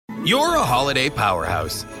You're a holiday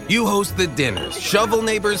powerhouse. You host the dinners, shovel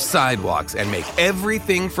neighbors' sidewalks, and make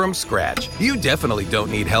everything from scratch. You definitely don't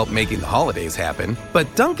need help making the holidays happen.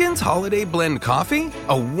 But Dunkin's Holiday Blend Coffee?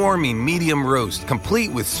 A warming medium roast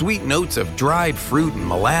complete with sweet notes of dried fruit and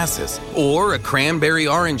molasses. Or a cranberry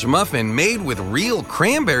orange muffin made with real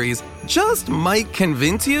cranberries just might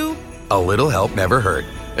convince you a little help never hurt.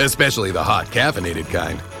 Especially the hot caffeinated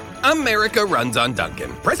kind. America runs on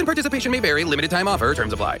Dunkin'. Price and participation may vary. Limited time offer.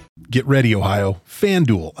 Terms apply. Get ready, Ohio.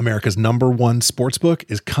 FanDuel, America's #1 sportsbook,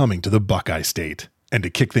 is coming to the Buckeye State. And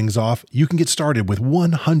to kick things off, you can get started with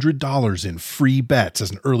 $100 in free bets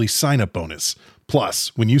as an early sign-up bonus.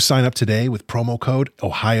 Plus, when you sign up today with promo code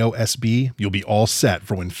OhioSB, you'll be all set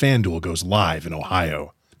for when FanDuel goes live in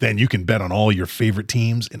Ohio. Then you can bet on all your favorite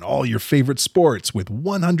teams and all your favorite sports with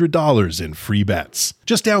 $100 in free bets.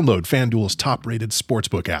 Just download FanDuel's top-rated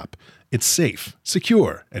sportsbook app. It's safe,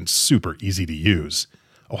 secure, and super easy to use.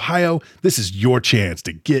 Ohio, this is your chance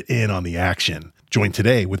to get in on the action. Join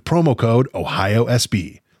today with promo code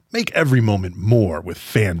OhioSB. Make every moment more with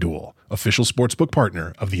FanDuel, official sportsbook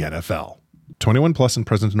partner of the NFL. 21 plus and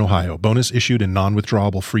present in Ohio. Bonus issued in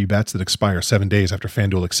non-withdrawable free bets that expire 7 days after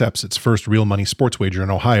FanDuel accepts its first real money sports wager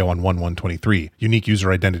in Ohio on 1/1/23. Unique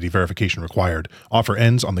user identity verification required. Offer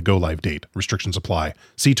ends on the go-live date. Restrictions apply.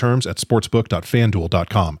 See terms at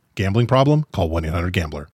sportsbook.fanduel.com. Gambling problem? Call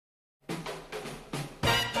 1-800-GAMBLER.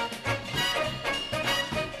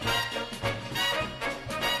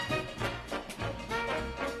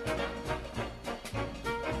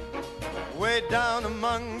 Way down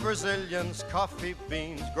among Brazilians, coffee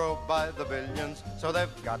beans grow by the billions, so they've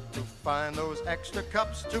got to find those extra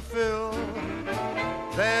cups to fill.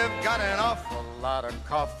 They've got an awful lot of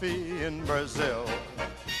coffee in Brazil.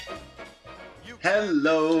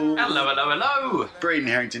 Hello. Hello, hello, hello. Braden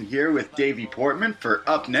Harrington here with Davey Portman for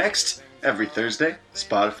Up Next every Thursday.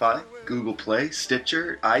 Spotify, Google Play,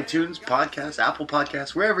 Stitcher, iTunes, Podcasts, Apple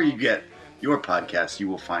Podcasts, wherever you get your podcasts, you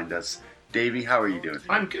will find us. Davey, how are you doing?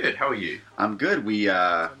 I'm good. How are you? I'm good. We're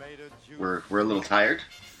a little tired.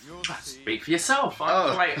 Speak for yourself.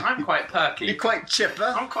 I'm quite perky. You're quite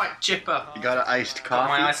chipper. I'm quite chipper. You got an iced Got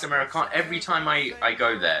coffee? my iced Americano. Every time I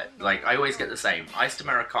go there, like, I always get the same. Iced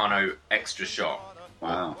Americano, extra shot.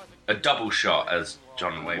 Wow. A double shot, as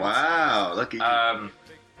John Wayne would say. Wow. Look at you.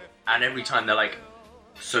 And every time they're like,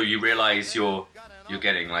 so you realise you're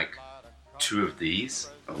getting, like, 2 of these?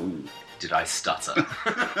 Oh. Did I stutter?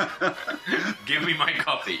 Give me my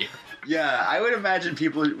coffee. Yeah, I would imagine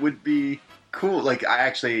people would be cool. Like,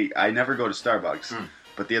 I never go to Starbucks.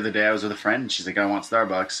 But the other day I was with a friend, and she's like, I want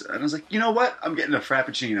Starbucks. And I was like, you know what? I'm getting a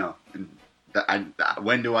Frappuccino. And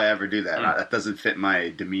when do I ever do that? That doesn't fit my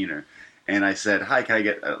demeanor. And I said, hi, can I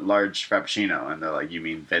get a large Frappuccino? And they're like, you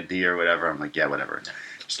mean venti or whatever? I'm like, yeah, whatever.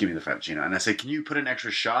 Just give me the Frappuccino. And I said, can you put an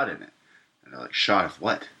extra shot in it? And they're like, shot of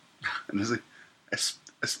what? And I was like,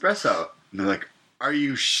 espresso. And they're like, are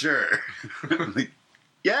you sure? I'm like,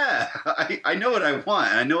 yeah, I know what I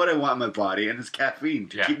want. I know what I want in my body, and it's caffeine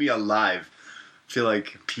to keep me alive. I feel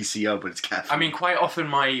like PCO, but it's caffeine. I mean, quite often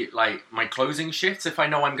my closing shifts, if I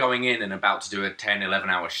know I'm going in and about to do a 10,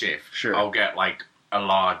 11-hour shift, sure, I'll get like a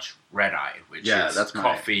large red eye, which is that's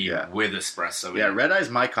coffee with espresso. Yeah, red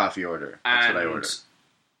eye's my coffee order. That's what I order.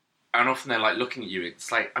 And often they're like looking at you.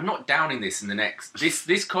 It's like, I'm not downing this in the next.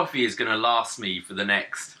 This coffee is going to last me for the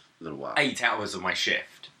next little while. 8 hours of my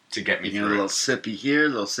shift to get me through. A little sippy here, a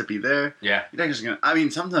little sippy there. Yeah. You're just gonna. I mean,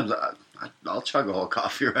 sometimes I'll chug a whole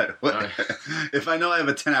coffee right away if I know I have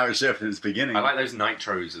a 10-hour shift in its beginning. I like those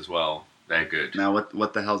nitros as well. They're good. Now,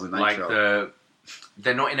 what the hell's a nitro? Like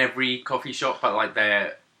they're not in every coffee shop, but like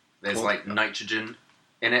there's like nitrogen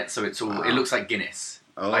in it, so it's all. It looks like Guinness.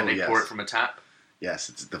 Oh, like they pour it from a tap. Yes,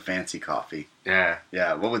 it's the fancy coffee. Yeah.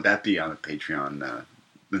 Yeah. What would that be on a Patreon?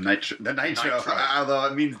 The nitro. Although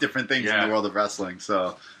it means different things in the world of wrestling.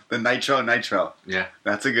 So the nitro. Yeah.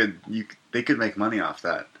 That's a good. They could make money off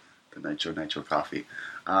that. The nitro coffee.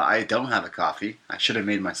 I don't have a coffee. I should have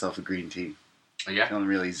made myself a green tea. Yeah. Feeling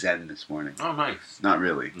really zen this morning. Oh, nice. Not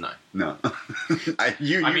really. No. I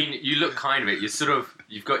mean, you look kind of it.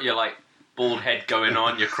 You've got your like bald head going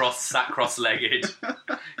on. You're cross-legged.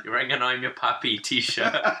 You're wearing an "I'm Your Papi"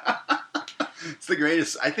 t-shirt. It's the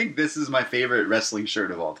greatest. I think this is my favorite wrestling shirt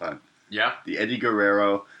of all time. Yeah. The Eddie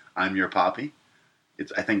Guerrero "I'm Your Papi."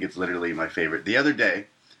 I think it's literally my favorite. The other day,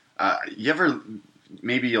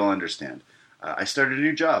 maybe you'll understand. I started a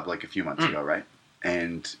new job like a few months ago, right?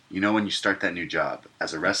 And you know when you start that new job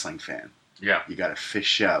as a wrestling fan, you got to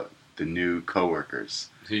fish out the new coworkers.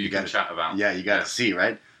 Who you can chat about. Yeah, you got to see,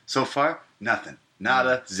 right? So far, nothing.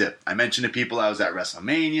 Nada, zip. I mentioned to people I was at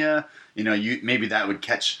WrestleMania. You know, maybe that would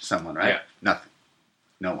catch someone, right? Yeah. Nothing.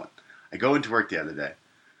 No one. I go into work the other day,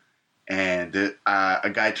 and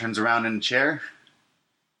a guy turns around in a chair.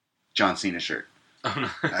 John Cena shirt. Oh,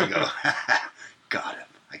 no. I go, got him.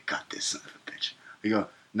 I got this son of a bitch. I go,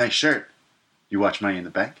 nice shirt. You watch Money in the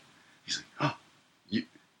Bank? He's like, oh,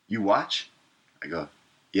 you watch? I go,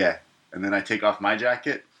 yeah. And then I take off my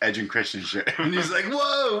jacket, Edge and Christian shirt. And he's like,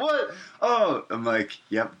 whoa, what? Oh, I'm like,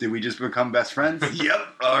 yep. Did we just become best friends? Yep.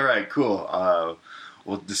 All right, cool.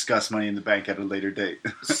 We'll discuss Money in the Bank at a later date.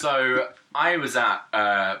 So I was at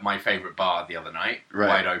my favourite bar the other night, Right.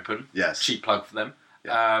 Wide Open. Yes. Cheap plug for them.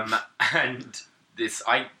 Yeah. And this,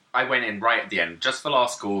 I went in right at the end, just for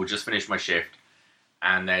last call, just finished my shift,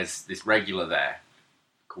 and there's this regular there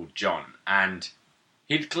called John, and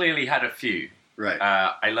he'd clearly had a few. Right.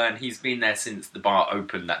 I learned he's been there since the bar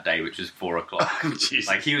opened that day, which was 4 o'clock. Jeez.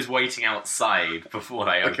 Like, he was waiting outside before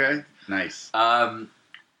they opened. Okay, nice.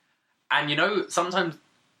 And you know, sometimes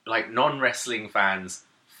like non-wrestling fans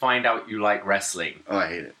find out you like wrestling, Oh, I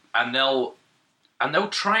hate it. and they'll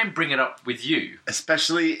try and bring it up with you.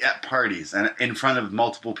 Especially at parties and in front of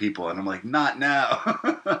multiple people. And I'm like, not now.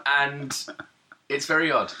 And it's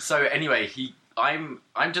very odd. So anyway, I'm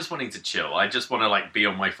just wanting to chill. I just want to like be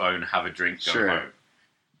on my phone, have a drink, go Sure. home.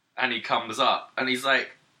 And he comes up and he's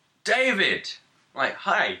like, David! I'm like,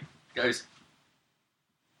 hi. He goes,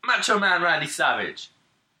 Macho Man Randy Savage.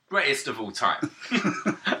 Greatest of all time.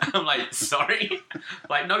 I'm like, sorry?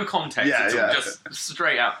 Like, no context Yeah, at all, yeah. just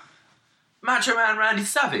straight up. Macho Man Randy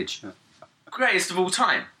Savage. Greatest of all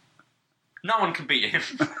time. No one can beat him.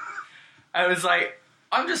 I was like,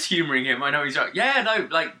 I'm just humouring him. I know he's like, yeah, no,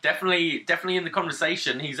 like, definitely in the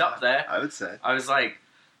conversation, he's up there. I would say. I was like,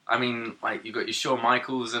 I mean, like, you got your Shawn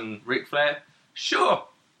Michaels and Ric Flair. Sure,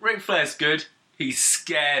 Ric Flair's good. He's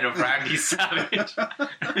scared of Randy Savage. I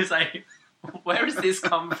was like, where has this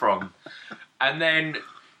come from? And then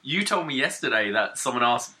you told me yesterday that someone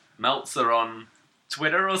asked Meltzer on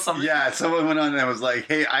Twitter or something. Yeah, someone went on and was like,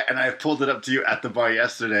 hey, I pulled it up to you at the bar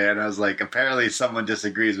yesterday, and I was like, apparently someone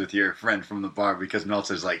disagrees with your friend from the bar because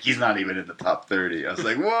Meltzer's like, he's not even in the top 30. I was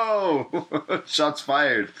like, whoa, shots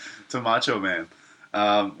fired to Macho Man.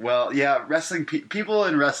 Well, yeah, wrestling, people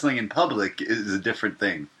in wrestling in public is a different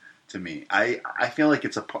thing to me. I feel like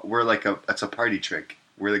it's a party trick.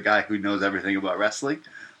 We're the guy who knows everything about wrestling.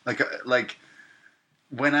 Like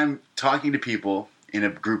when I'm talking to people in a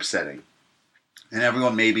group setting,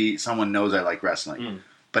 and maybe someone knows I like wrestling,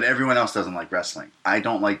 but everyone else doesn't like wrestling. I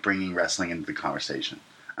don't like bringing wrestling into the conversation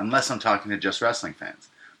unless I'm talking to just wrestling fans.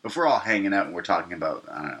 But if we're all hanging out and we're talking about,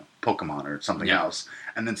 I don't know, Pokemon or something else,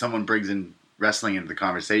 and then someone brings in wrestling into the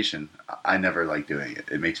conversation, I never like doing it.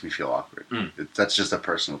 It makes me feel awkward. That's just a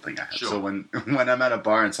personal thing I have. Sure. So when I'm at a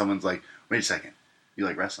bar and someone's like, wait a second, you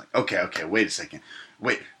like wrestling? Okay, wait a second.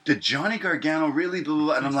 Wait, did Johnny Gargano really blah, blah,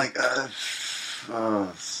 blah? And I'm like,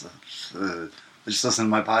 just listen to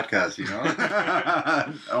my podcast, you know?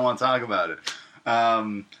 I don't want to talk about it.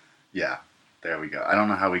 Yeah, there we go. I don't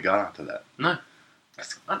know how we got onto that. No,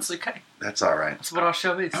 that's okay. That's all right. That's what our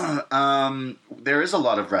show is. There is a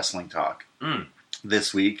lot of wrestling talk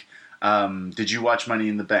this week. Did you watch Money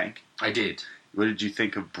in the Bank? I did. What did you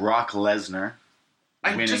think of Brock Lesnar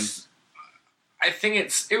winning? I think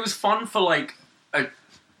it was fun for like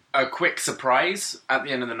a quick surprise at the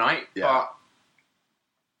end of the night, but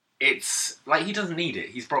it's like he doesn't need it.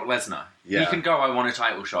 He's Brock Lesnar. Yeah. He can go, I want a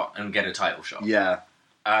title shot, and get a title shot. Yeah.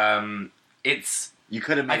 It's. You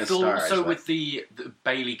could have made I a feel star. also with the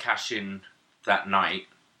Bailey cash in that night.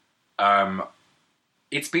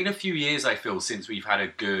 It's been a few years, I feel, since we've had a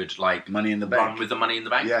good like Money in the run Bank. with the Money in the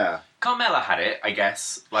Bank. Yeah. Carmella had it, I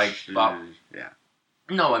guess. But yeah.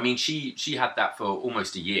 no, I mean she had that for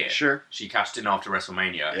almost a year. Sure. She cashed in after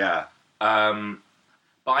WrestleMania. Yeah.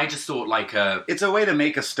 But I just thought like it's a way to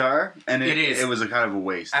make a star, and It is. It was a kind of a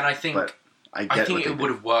waste. and I think but I think it would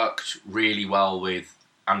have worked really well with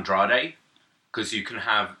Andrade because you can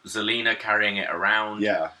have Zelina carrying it around.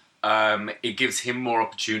 Yeah. It gives him more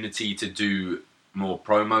opportunity to do more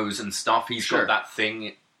promos and stuff. He's Sure. got that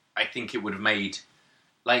thing. I think it would have made,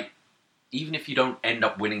 like, even if you don't end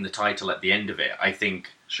up winning the title at the end of it, I think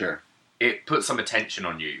Sure. it puts some attention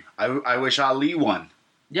on you. I wish Ali won.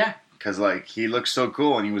 Yeah. Because, like, he looked so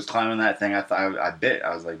cool and he was climbing that thing. I thought,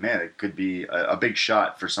 I was like, man, it could be a big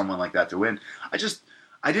shot for someone like that to win.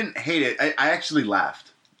 I didn't hate it. I actually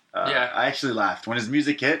laughed. I actually laughed. When his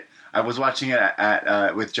music hit, I was watching it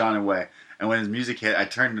at with John and Way. And when his music hit, I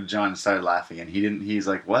turned to John and started laughing. And he's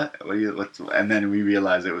like, what? And then we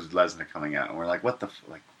realized it was Lesnar coming out. And we're like, what the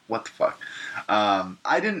fuck?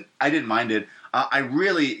 I didn't mind it. I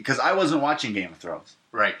really, because I wasn't watching Game of Thrones.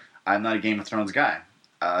 Right. I'm not a Game of Thrones guy.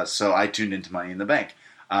 So I tuned into Money in the Bank.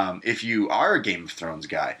 If you are a Game of Thrones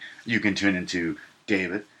guy, you can tune into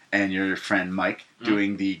David and your friend Mike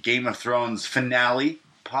doing the Game of Thrones finale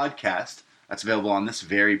podcast. That's available on this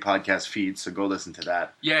very podcast feed, so go listen to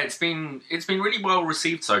that. Yeah, it's been really well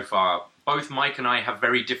received so far. Both Mike and I have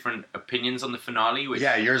very different opinions on the finale, which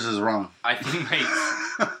yours is wrong. I think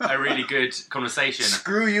makes a really good conversation.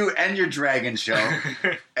 Screw you and your dragon show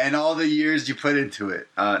and all the years you put into it.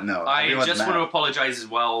 No, I just want to apologize as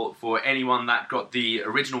well for anyone that got the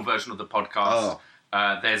original version of the podcast.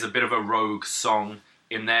 There's a bit of a rogue song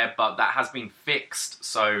in there, but that has been fixed.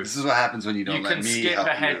 So this is what happens when you don't let me skip help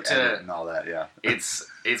ahead you to edit and all that. Yeah, it's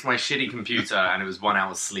my shitty computer, and it was 1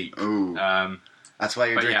 hour's sleep. Ooh. That's why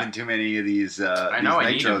you're drinking too many of these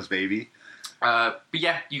nitros, baby. But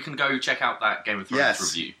yeah, you can go check out that Game of Thrones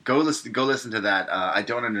review. Go listen to that. I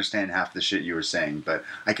don't understand half the shit you were saying, but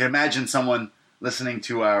I can imagine someone listening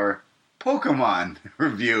to our Pokemon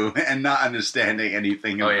review and not understanding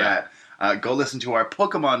anything of that. Go listen to our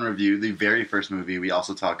Pokemon review, the very first movie. We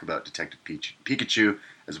also talk about Detective Pikachu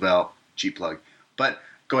as well. Cheap plug. But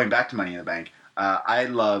going back to Money in the Bank, I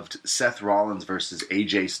loved Seth Rollins versus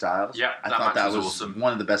AJ Styles. Yeah, I thought that was awesome.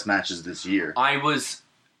 One of the best matches this year. I was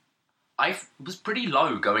pretty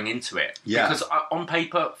low going into it. Yeah. Because on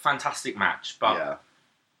paper, fantastic match. But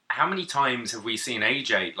how many times have we seen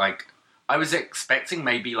AJ? Like, I was expecting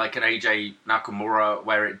maybe like an AJ Nakamura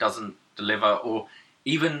where it doesn't deliver, or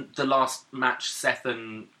even the last match Seth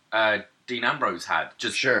and Dean Ambrose had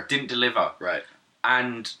just didn't deliver. Right.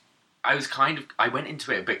 And I went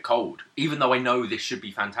into it a bit cold. Even though I know this should be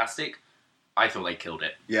fantastic, I thought they killed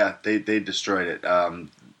it. Yeah, they destroyed it.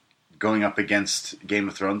 Going up against Game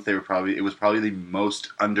of Thrones, it was probably the most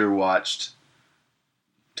underwatched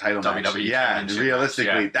title match. WWE Yeah,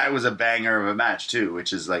 realistically, match, that was a banger of a match too,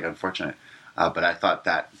 which is like unfortunate. But I thought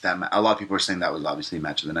that a lot of people were saying that was obviously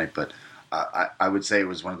match of the night, but I would say it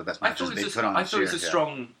was one of the best matches they put on this year.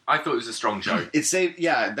 I thought it was a strong show. It saved,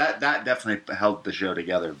 that definitely held the show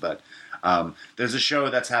together. But there's a show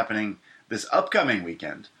that's happening this upcoming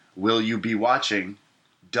weekend. Will you be watching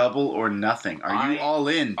Double or Nothing? Are you all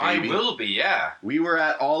in, baby? I will be, yeah. We were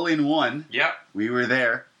at All In One. Yep. We were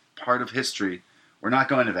there. Part of history. We're not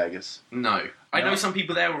going to Vegas. No. I know some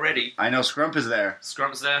people there already. I know Scrump is there.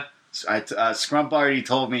 Scrump's there. Scrump already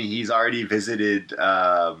told me he's already visited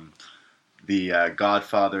the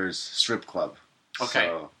Godfather's strip club. Okay.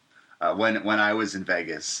 So, when I was in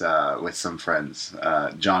Vegas with some friends,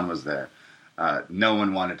 John was there. No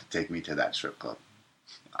one wanted to take me to that strip club.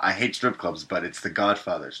 I hate strip clubs, but it's the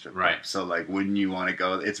Godfather strip club. Right. So, like, wouldn't you want to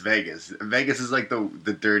go? It's Vegas. Vegas is like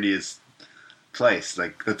the dirtiest place.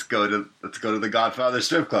 Like, let's go to the Godfather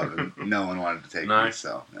strip club. And no one wanted to take me,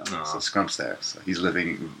 so so Scrump's there. So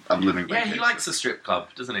I'm living. Yeah, he likes a strip club,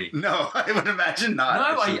 doesn't he? No, I would imagine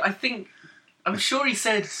not. No, I'm sure he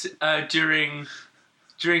said during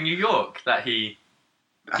New York that he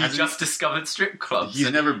just discovered strip clubs. He's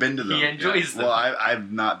never been to them. He enjoys them. Well,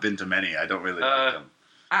 I've not been to many. I don't really like them.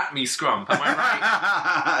 At me, Scrump. Am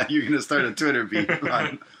I right? You're going to start a Twitter beat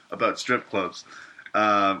about strip clubs.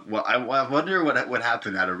 Well, I wonder what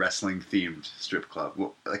happened at a wrestling-themed strip club.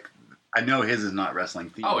 Well, like, I know his is not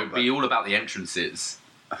wrestling-themed. Oh, it'd be all about the entrances.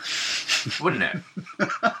 Wouldn't it?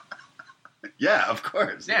 Yeah, of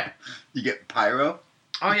course. Yeah. You get pyro.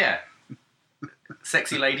 Oh, yeah.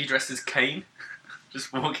 Sexy lady dressed as Kane.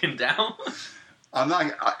 Just walking down. I'm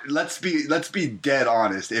not. Let's be dead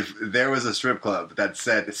honest. If there was a strip club that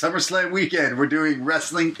said SummerSlam weekend, we're doing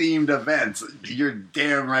wrestling themed events, you're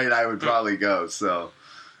damn right I would probably go. So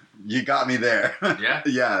you got me there. Yeah,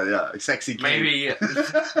 yeah. Sexy Kane.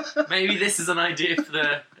 Maybe this is an idea for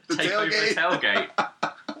the takeover tailgate.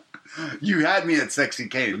 You had me at Sexy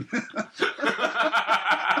Kane.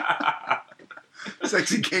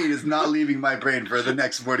 Sexy Kane is not leaving my brain for the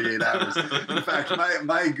next 48 hours. In fact,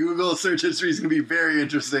 my Google search history is going to be very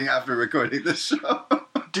interesting after recording this show.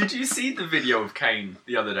 Did you see the video of Kane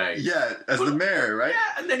the other day? Yeah, as the mayor, right?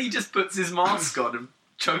 Yeah, and then he just puts his mask on and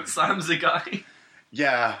chokeslams a guy.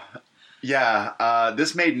 Yeah.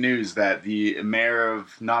 This made news that the mayor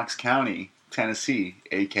of Knox County, Tennessee,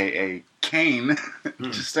 a.k.a. Kane,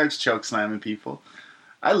 just starts chokeslamming people.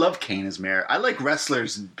 I love Kane as mayor. I like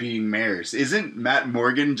wrestlers being mayors. Isn't Matt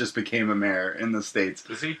Morgan just became a mayor in the States?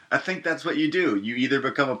 Is he? I think that's what you do. You either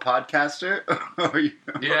become a podcaster or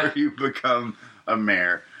you become a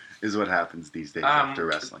mayor, is what happens these days after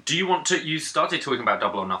wrestling. Do you want to... You started talking about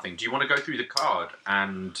Double or Nothing. Do you want to go through the card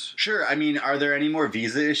and... Sure. I mean, are there any more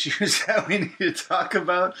visa issues that we need to talk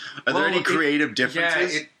about? Are there any creative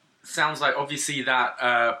differences? Yeah, it sounds like obviously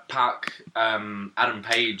that Pac Adam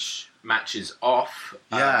Page match is off.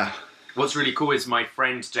 Yeah. What's really cool is my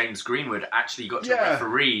friend James Greenwood actually got to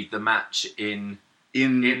referee the match in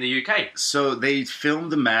the UK. So they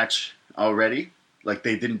filmed the match already. Like,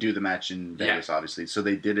 they didn't do the match in Vegas, obviously. So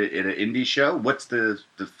they did it at an indie show. What's the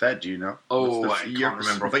Fed, do you know? I can't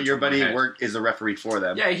remember. But your buddy is a referee for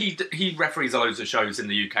them. Yeah, he referees loads of shows in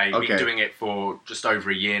the UK. He's been doing it for just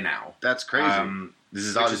over a year now. That's crazy. This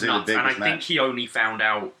is obviously the biggest match. And I think he only found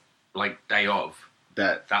out, like, day of.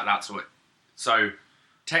 That's what... So,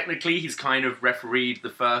 technically, he's kind of refereed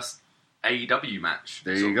the first AEW match.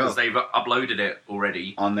 There you go. Because they've uploaded it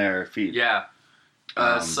already. On their feed. Yeah.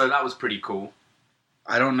 So that was pretty cool.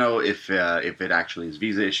 I don't know if it actually is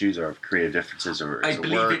visa issues or if creative differences or I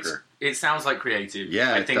believe it sounds like creative.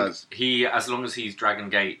 Yeah, I think does. He, as long as he's Dragon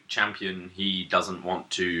Gate champion, he doesn't want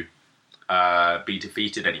to be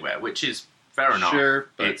defeated anywhere, which is fair enough. Sure,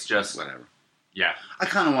 but it's just whatever. Yeah, I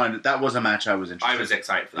kind of wanted. That was a match I was interested. I was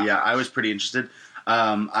excited for that. Yeah, match. I was pretty interested.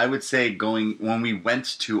 I would say when we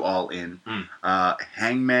went to All In,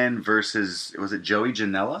 Hangman versus was it Joey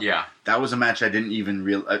Janela? Yeah, that was a match I didn't even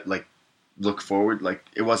look forward. Like,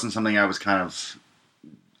 it wasn't something I was kind of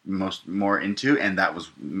more into, and that was,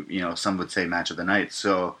 some would say match of the night.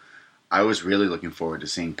 So I was really looking forward to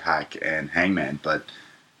seeing Pac and Hangman. But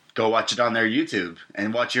go watch it on their YouTube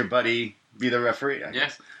and watch your buddy be the referee. I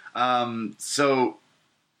guess. So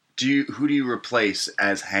who do you replace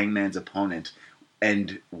as Hangman's opponent,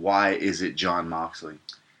 and why is it Jon Moxley?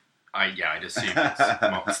 I'd assume it's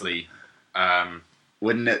Moxley.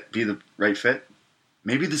 Wouldn't it be the right fit?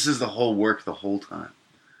 Maybe this is the whole work the whole time.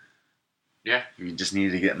 Yeah. You just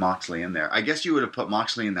needed to get Moxley in there. I guess you would have put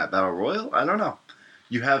Moxley in that Battle Royal. I don't know.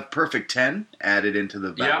 You have Perfect 10 added into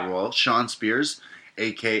the Battle Royal. Sean Spears,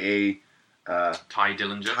 a.k.a. Ty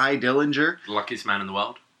Dillinger. The luckiest man in the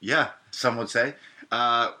world. Yeah, some would say.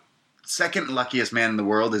 Second luckiest man in the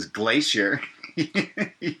world is Glacier.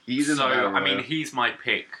 He's in the Battle Royal. He's my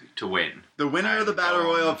pick to win. The winner of the Battle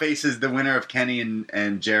Royal faces the winner of Kenny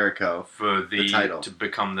and Jericho for the title to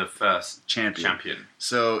become the first champion.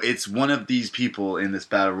 So it's one of these people in this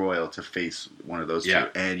Battle Royal to face one of those two.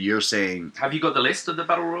 And you're saying... Have you got the list of the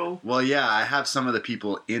Battle Royal? Well, yeah, I have some of the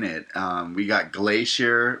people in it. We got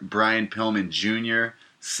Glacier, Brian Pillman Jr.,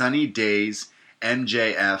 Sunny Days,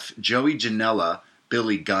 MJF, Joey Janela,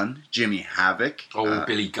 Billy Gunn, Jimmy Havoc.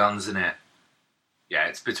 Billy Gunn's in it. Yeah,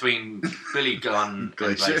 it's between Billy Gunn and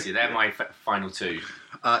Glacier. They're my final two.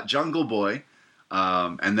 Jungle Boy.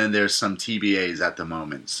 And then there's some TBAs at the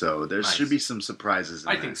moment. So there should be some surprises in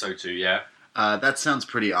there. I think so too, yeah. That sounds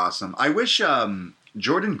pretty awesome. I wish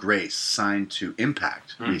Jordan Grace signed to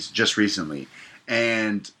Impact just recently.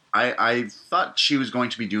 And I thought she was going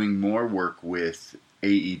to be doing more work with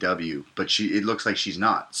AEW. But it looks like she's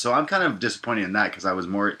not. So I'm kind of disappointed in that because I was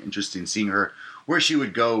more interested in seeing her where she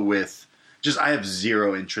would go with... I have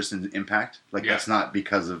zero interest in Impact. That's not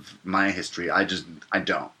because of my history. I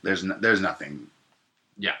don't. There's nothing.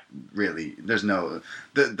 Yeah. Really. There's no...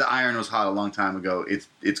 The iron was hot a long time ago.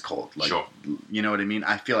 It's cold. Sure. You know what I mean?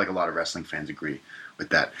 I feel like a lot of wrestling fans agree with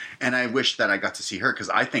that. And I wish that I got to see her because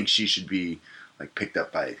I think she should be picked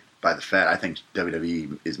up by the Fed. I think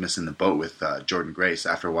WWE is missing the boat with Jordan Grace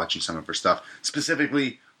after watching some of her stuff.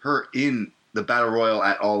 Specifically, her in the Battle Royal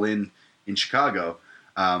at All In Chicago.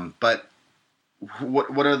 But...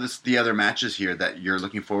 What are the other matches here that you're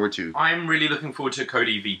looking forward to? I'm really looking forward to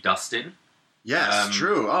Cody v. Dustin. Yes,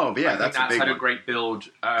 true. Oh, yeah, that's a big one. That's had a great build.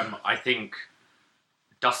 I think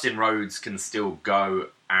Dustin Rhodes can still go,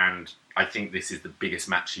 and I think this is the biggest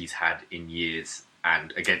match he's had in years.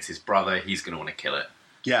 And against his brother, he's going to want to kill it.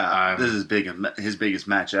 Yeah, this is his biggest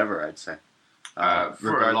match ever, I'd say.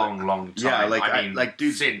 For a long time. Yeah,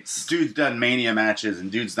 dude's done Mania matches,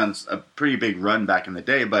 and dude's done a pretty big run back in the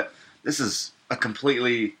day, but this is a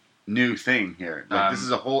completely new thing here. This is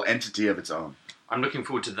a whole entity of its own. I'm looking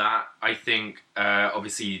forward to that. I think,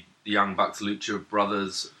 obviously, the Young Bucks Lucha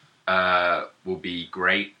Brothers will be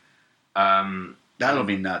great. That'll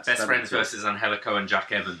be nuts. Best Friends versus Angelico and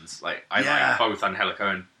Jack Evans. Like both Angelico,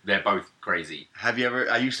 and they're both crazy. Have you ever...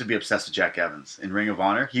 I used to be obsessed with Jack Evans in Ring of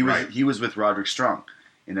Honor. He was with Roderick Strong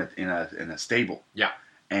in a stable. Yeah.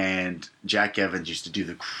 And Jack Evans used to do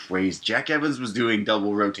the crazy... Jack Evans was doing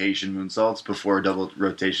double rotation moonsaults before double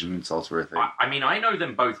rotation moonsaults were a thing. I know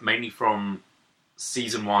them both mainly from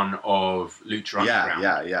season 1 of Lucha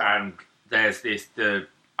Underground. Yeah. And there's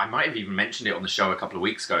I might have even mentioned it on the show a couple of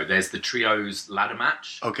weeks ago. There's the Trios ladder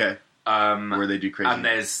match. Okay. Where they do crazy... And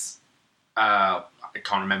there's... I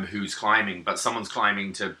can't remember who's climbing, but someone's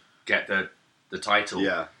climbing to get the title.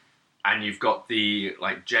 Yeah. And you've got the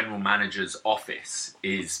general manager's office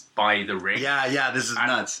is by the ring. Yeah, this is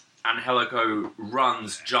nuts. Angelico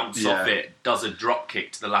runs, jumps off it, does a drop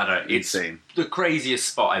kick to the ladder. It's insane. The craziest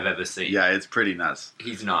spot I've ever seen. Yeah, it's pretty nuts.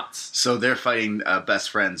 He's nuts. So they're fighting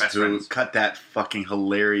best friends cut that fucking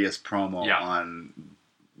hilarious promo on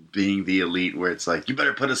being the Elite, where it's like, you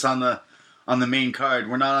better put us on the main card.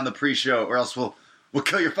 We're not on the pre-show, or else we'll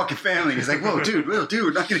kill your fucking family. He's like, whoa, dude,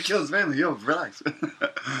 we're not gonna kill his family. Yo, relax.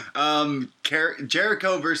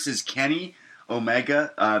 Jericho versus Kenny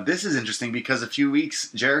Omega. This is interesting because a few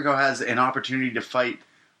weeks Jericho has an opportunity to fight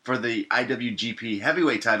for the IWGP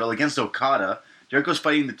Heavyweight title against Okada. Jericho's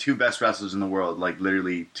fighting the two best wrestlers in the world, like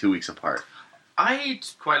literally 2 weeks apart. I'd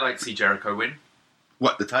quite like to see Jericho win.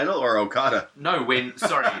 What, the title or Okada? No, win.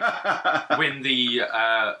 Sorry, win the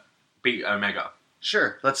beat Omega.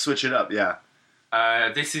 Sure, let's switch it up. Yeah.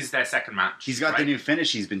 This is their second match. He's got the new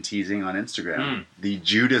finish he's been teasing on Instagram, the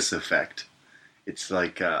Judas effect. It's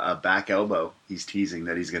like a back elbow. He's teasing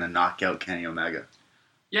that he's going to knock out Kenny Omega.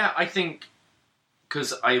 Yeah, I think,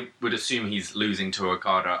 because I would assume he's losing to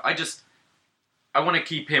Okada. I want to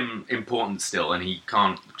keep him important still, and he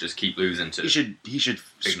can't just keep losing to. He should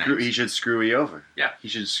screw you over. Yeah, he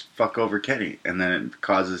should fuck over Kenny, and then it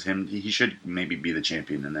causes him. He should maybe be the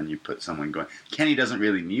champion, and then you put someone going. Kenny doesn't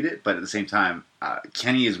really need it, but at the same time,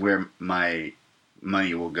 Kenny is where my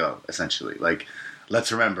money will go. Essentially, like,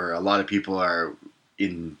 let's remember, a lot of people are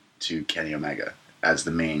into Kenny Omega as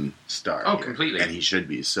the main star. Oh, here, completely, and he should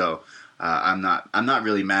be. So I'm not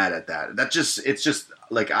really mad at that. It's just.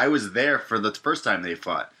 Like, I was there for the first time they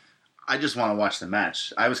fought. I just want to watch the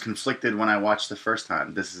match. I was conflicted when I watched the first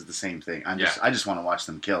time. This is the same thing. I just want to watch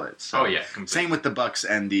them kill it. So, completely. Same with the Bucks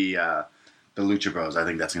and the Lucha Bros. I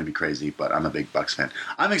think that's going to be crazy, but I'm a big Bucks fan.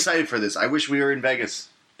 I'm excited for this. I wish we were in Vegas,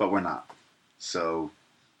 but we're not. So...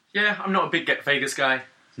 Yeah, I'm not a big Vegas guy.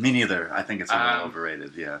 Me neither. I think it's a little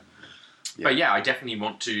overrated, yeah. But yeah, I definitely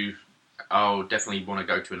want to... I'll definitely want to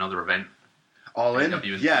go to another event. All in?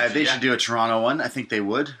 Yeah, they should do a Toronto one. I think they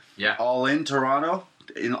would. Yeah. All in Toronto?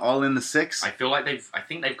 All in the 6? I feel like I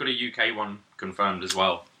think they've got a UK one confirmed as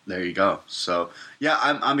well. There you go. So, yeah,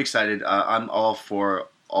 I'm excited. I'm all for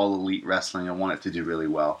all elite wrestling. I want it to do really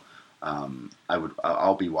well.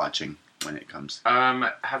 I'll be watching when it comes.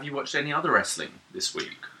 Have you watched any other wrestling this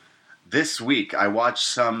week? This week, I watched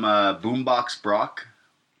some Boombox Brock.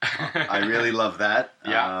 I really love that.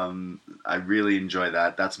 Yeah. I really enjoy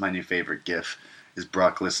that. That's my new favorite GIF, is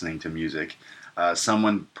Brock listening to music.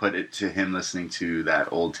 Someone put it to him listening to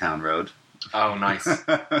that Old Town Road. Oh, nice.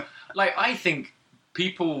 Like, I think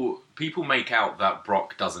people make out that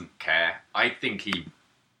Brock doesn't care. I think he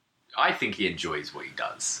enjoys what he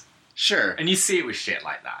does. Sure. And you see it with shit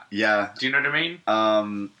like that. Yeah. Do you know what I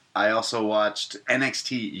mean? I also watched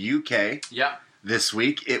NXT UK. Yeah. This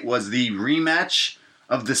week. It was the rematch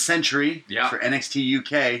of the century for NXT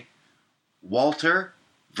UK. Walter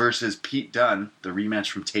versus Pete Dunne, the rematch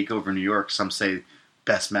from TakeOver New York. Some say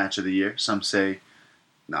best match of the year. Some say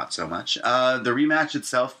not so much. The rematch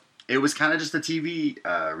itself, it was kind of just a TV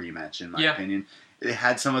rematch, in my opinion. It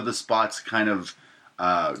had some of the spots kind of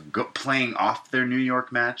playing off their New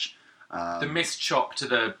York match. The missed chop to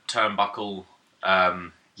the turnbuckle.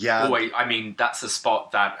 Always, I mean, that's a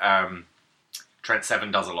spot that Trent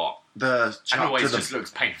Seven does a lot. The chop and always just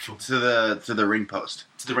looks painful to the ring post.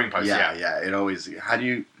 To the ring post, yeah. It always. What do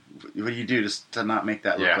you do to not make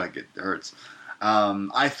that look like it hurts?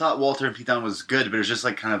 I thought Walter and Pete Dunne was good, but it was just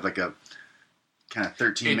like kind of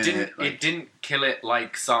 13-minute. It didn't kill it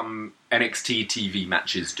like some NXT TV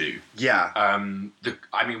matches do. Yeah.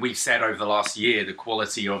 I mean, we've said over the last year the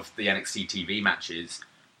quality of the NXT TV matches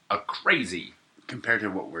are crazy compared to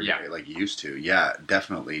what we're used to. Yeah,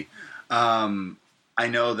 definitely. I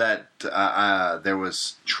know that there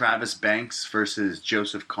was Travis Banks versus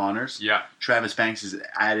Joseph Connors. Yeah. Travis Banks is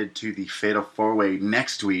added to the Fatal 4-Way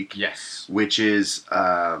next week. Yes. Which is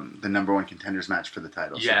the number one contenders match for the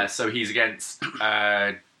title. Yeah, so he's against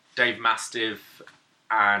Dave Mastiff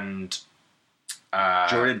and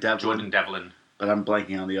Jordan Devlin. But I'm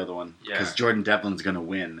blanking on the other one. Because Jordan Devlin's going to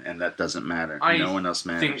win, and that doesn't matter. No one else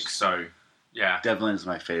matters. I think so. Yeah. Devlin is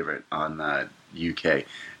my favorite on UK.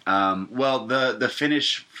 Well, the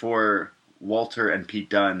finish for Walter and Pete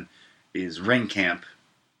Dunne is Ring Camp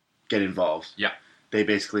get involved. Yeah. They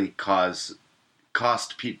basically cost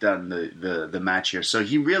Pete Dunne the match here. So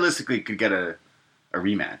he realistically could get a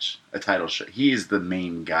rematch, a title shot. He is the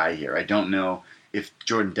main guy here. I don't know if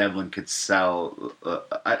Jordan Devlin could sell...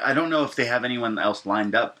 I don't know if they have anyone else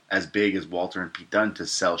lined up as big as Walter and Pete Dunne to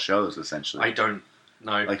sell shows, essentially. I don't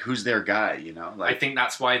know. Like, who's their guy, you know? I think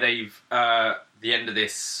that's why they've... the end of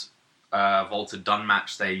this Walter Dunne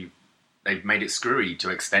match, they've made it screwy to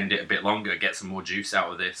extend it a bit longer, get some more juice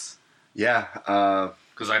out of this. Yeah.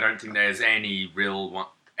 because I don't think there's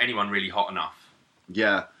anyone really hot enough.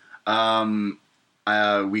 Yeah. We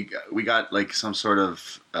got like some sort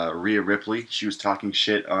of Rhea Ripley. She was talking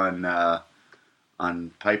shit on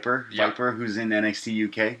Piper. Yeah. Piper, who's in NXT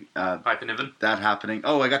UK. Piper Niven. That happening.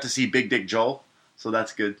 Oh, I got to see Big Dick Joel, so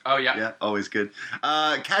that's good. Oh, yeah. Yeah, always good.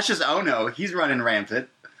 Cassius Ono, he's running rampant.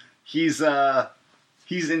 He's in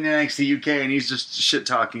NXT UK and he's just shit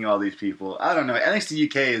talking all these people. I don't know. NXT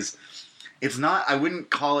UK it's not. I wouldn't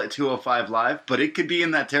call it 205 Live, but it could be in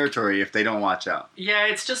that territory if they don't watch out. Yeah,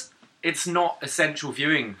 it's not essential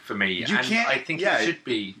viewing for me. I think it should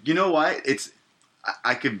be. You know what? This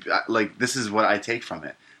is what I take from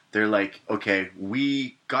it. They're like, okay,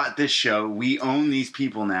 we got this show. We own these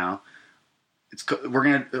people now. We're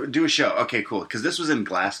going to do a show. Okay, cool. Because this was in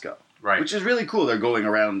Glasgow. Right. Which is really cool. They're going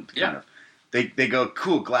around kind of. They go,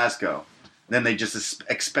 cool, Glasgow. Then they just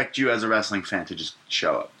expect you as a wrestling fan to just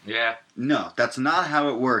show up. Yeah. No, that's not how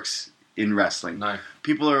it works in wrestling. No.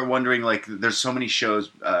 People are wondering, like, there's so many shows.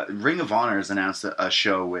 Ring of Honor has announced a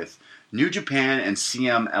show with New Japan and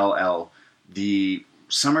CMLL the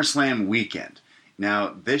SummerSlam weekend.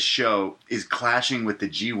 Now, this show is clashing with the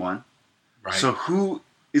G1. Right. So who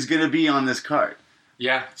is going to be on this card?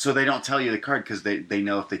 Yeah. So they don't tell you the card because they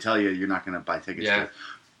know if they tell you, you're not going to buy tickets to it.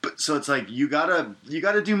 But so it's like you gotta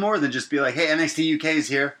do more than just be like, hey, NXT UK is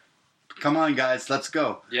here. Come on, guys, let's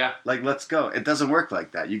go. Yeah. Like, let's go. It doesn't work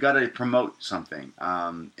like that. You got to promote something.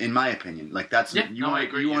 In my opinion, like that's I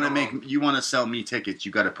agree. You want to sell me tickets.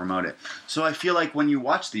 You got to promote it. So I feel like when you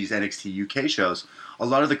watch these NXT UK shows, a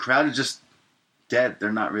lot of the crowd is just dead.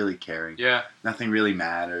 They're not really caring. Yeah. Nothing really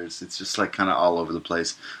matters. It's just like kind of all over the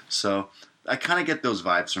place. So I kind of get those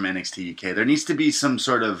vibes from NXT UK. There needs to be some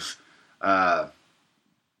sort of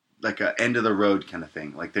like a end of the road kind of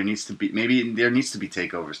thing. Like there needs to be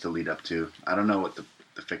takeovers to lead up to. I don't know what the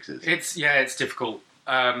fix is. It's difficult.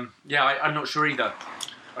 I'm not sure either.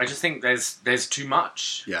 I just think there's too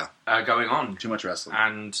much going on. Too much wrestling.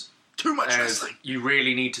 And too much wrestling. You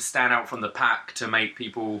really need to stand out from the pack to make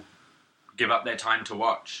people give up their time to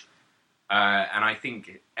watch. And I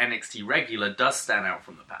think NXT regular does stand out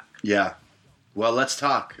from the pack. Yeah. Well, let's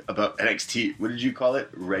talk about NXT. What did you call it?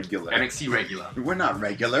 Regular. NXT regular. We're not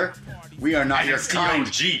regular. We are not your kind.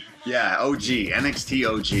 NXT OG. Yeah, OG. NXT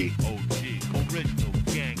OG. OG, original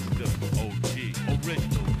gangster. OG,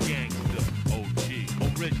 original gangster. OG,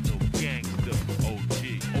 original gangster. OG,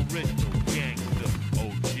 original gangster.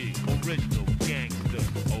 OG, original gangster.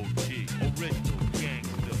 OG, original gangster. OG, original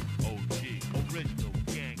gangster. OG, original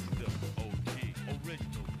gangster.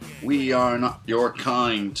 We are not your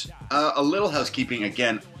kind. A little housekeeping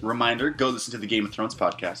again. Reminder: go listen to the Game of Thrones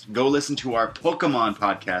podcast. Go listen to our Pokemon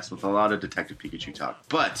podcast with a lot of Detective Pikachu talk.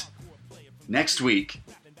 But next week,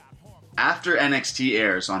 after NXT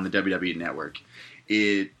airs on the WWE Network,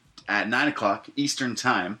 at 9 o'clock Eastern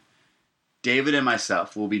Time, David and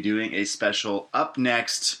myself will be doing a special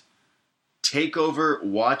upNXT Takeover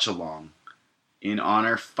Watch Along in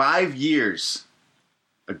honor 5 years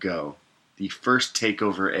ago. The first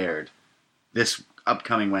Takeover aired this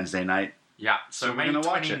upcoming Wednesday night. Yeah, so we're May gonna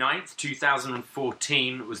watch it. 29th,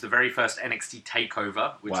 2014 was the very first NXT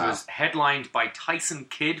TakeOver, which Wow. was headlined by Tyson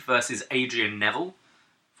Kidd versus Adrian Neville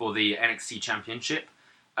for the NXT Championship.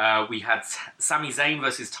 We had Sami Zayn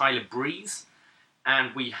versus Tyler Breeze,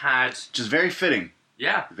 and we had... Which is very fitting.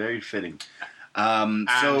 Yeah. Very fitting. And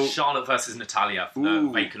So Charlotte versus Natalia for the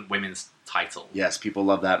vacant women's title. yes, people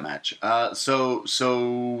love that match. So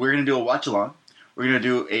we're going to do a watch-along. We're going to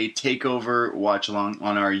do a takeover watch-along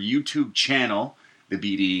on our YouTube channel. The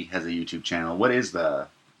BDE has a YouTube channel. What is the...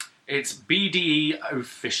 It's BDE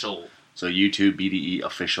Official. So YouTube, BDE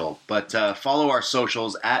Official. But follow our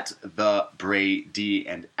socials at The Bray D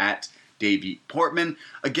and at Davey Portman.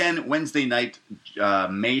 Again, Wednesday night,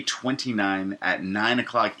 May 29 at 9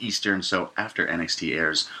 o'clock Eastern, so after NXT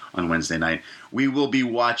airs on Wednesday night. We will be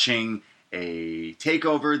watching a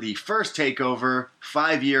takeover, the first takeover,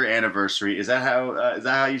 5-year anniversary. Is that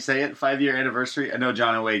how you say it? 5-year anniversary? I know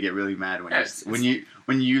John and Wade get really mad when you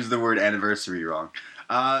use the word anniversary wrong.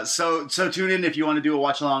 So tune in if you want to do a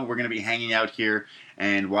watch along. We're going to be hanging out here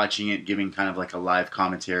and watching it, giving kind of like a live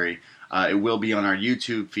commentary. It will be on our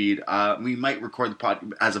YouTube feed. We might record the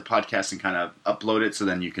pod as a podcast and kind of upload it, so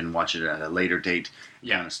then you can watch it at a later date.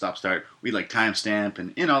 Yeah. Kind of stop-start. We like timestamp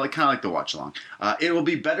and, like kind of like the watch-along. It will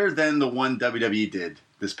be better than the one WWE did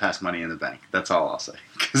this past Money in the Bank. That's all I'll say.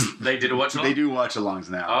 They did a watch-along? They do watch-alongs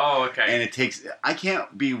now. Oh, okay. And I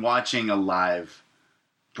can't be watching a live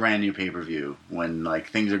brand new pay-per-view when like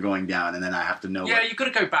things are going down, and then I have to know. Yeah, you've got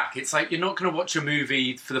to go back. It's like you're not going to watch a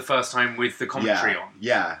movie for the first time with the commentary on.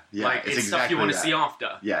 Yeah. Like it's stuff you want to see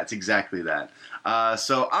after. Yeah, it's exactly that.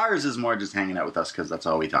 So ours is more just hanging out with us because that's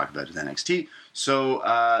all we talk about is NXT.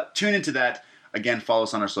 So tune into that. Again, follow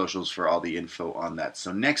us on our socials for all the info on that.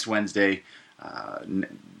 So next Wednesday,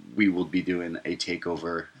 we will be doing a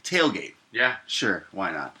takeover tailgate. Yeah. Sure,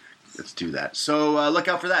 why not? Let's do that. So look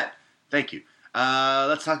out for that. Thank you.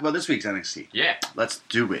 Let's talk about this week's NXT. Yeah. Let's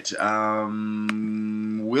do it.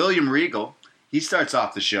 William Regal, he starts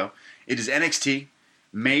off the show. It is NXT,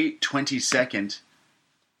 May 22nd,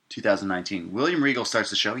 2019. William Regal starts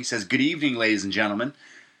the show. He says, "Good evening, ladies and gentlemen.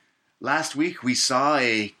 Last week we saw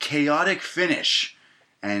a chaotic finish,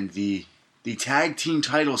 and the tag team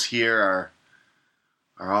titles here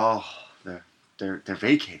are all they're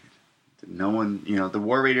vacated. No one, the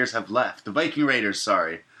War Raiders have left. The Viking Raiders,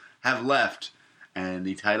 have left, and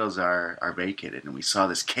the titles are vacated. And we saw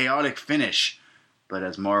this chaotic finish, but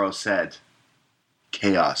as Morrow said,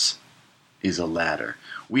 chaos is a ladder.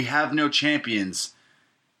 We have no champions,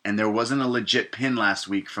 and there wasn't a legit pin last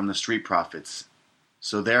week from the Street Profits.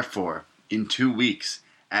 So therefore, in 2 weeks,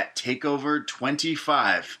 at TakeOver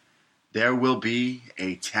 25, there will be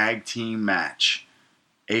a tag team match.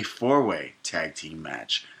 A 4-way tag team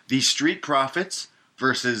match. The Street Profits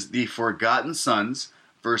versus the Forgotten Sons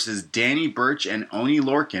versus Danny Burch and Oney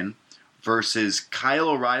Lorcan versus Kyle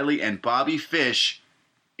O'Reilly and Bobby Fish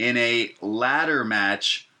in a ladder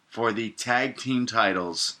match for the tag team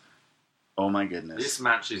titles. Oh my goodness. This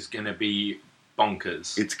match is going to be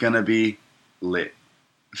bonkers. It's going to be lit.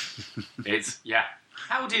 Yeah.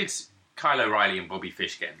 How did Kyle O'Reilly and Bobby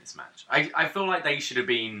Fish get in this match? I feel like they should have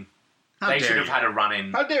been... They should have had a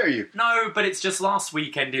run-in. How dare you? No, but it's just last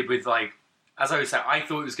week ended with, like... As I was saying, I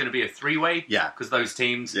thought it was going to be a 3-way. Yeah. Because those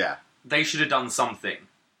teams... Yeah. They should have done something.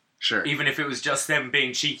 Sure. Even if it was just them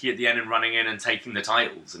being cheeky at the end and running in and taking the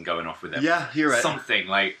titles and going off with them. Yeah, you're right. Something,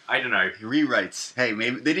 like, I don't know. Rewrites. Hey,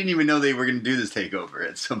 maybe they didn't even know they were going to do this takeover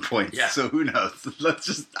at some point. Yeah. So who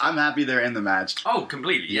knows? I'm happy they're in the match. Oh,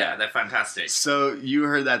 completely. Yeah, they're fantastic. So you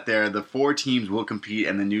heard that there. The 4 teams will compete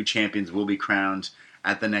and the new champions will be crowned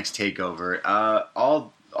at the next takeover.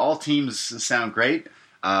 All teams sound great.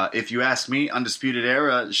 If you ask me, Undisputed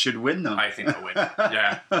Era should win them. I think they'll win.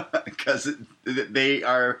 Yeah. Because they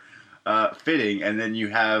are fitting, and then you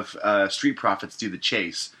have Street Profits do the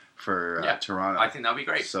chase for Toronto. I think that'll be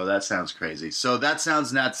great. So that sounds crazy. So that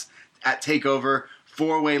sounds nuts. At TakeOver,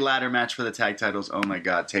 4-way ladder match for the tag titles. Oh my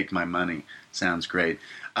God, take my money. Sounds great.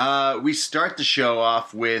 We start the show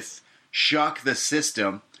off with Shock the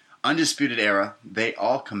System, Undisputed Era. They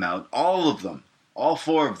all come out. All of them. All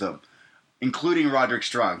 4 of them. Including Roderick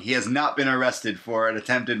Strong. He has not been arrested for an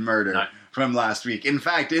attempted murder from last week. In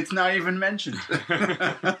fact, it's not even mentioned.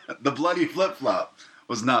 The bloody flip-flop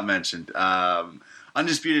was not mentioned.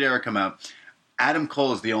 Undisputed Era come out. Adam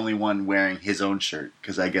Cole is the only one wearing his own shirt,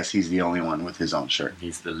 because I guess he's the only one with his own shirt.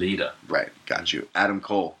 He's the leader. Right, got you. Adam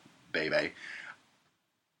Cole, baby.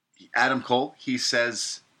 Adam Cole, he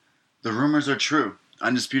says, the rumors are true.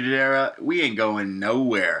 Undisputed Era, we ain't going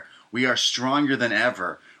nowhere. We are stronger than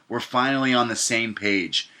ever. We're finally on the same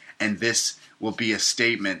page, and this will be a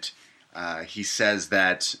statement. He says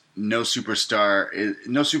that no superstars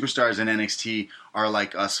in NXT are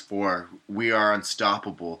like us 4. We are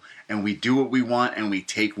unstoppable, and we do what we want, and we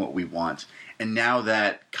take what we want. And now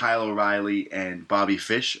that Kyle O'Reilly and Bobby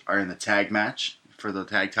Fish are in the tag match for the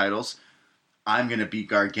tag titles, I'm going to beat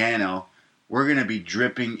Gargano. We're going to be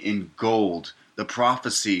dripping in gold. The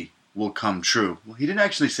prophecy will come true. Well, he didn't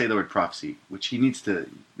actually say the word prophecy, which they need to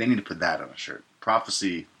put that on a shirt.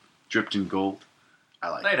 Prophecy dripped in gold. I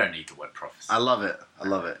like it. They don't need the word prophecy. I love it.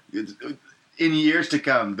 In years to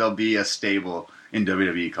come, there'll be a stable in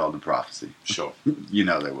WWE called the Prophecy. Sure. You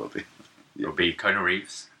know there will be. There'll be Kona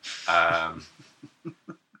Reeves, Fabian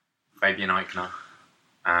Eichner,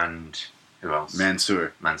 and who else?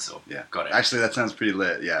 Mansoor. Yeah, got it. Actually, that sounds pretty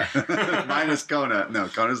lit, yeah. Minus Kona. No,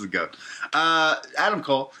 Kona's the GOAT. Adam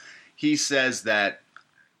Cole, he says that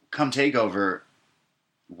come TakeOver,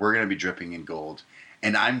 we're going to be dripping in gold.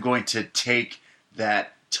 And I'm going to take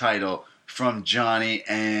that title from Johnny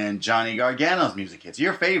and Johnny Gargano's music hits.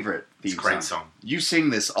 Your favorite theme It's a great song. You sing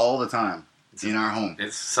this all the time in our home.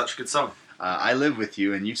 It's such a good song. I live with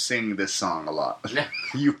you, and you sing this song a lot. Yeah.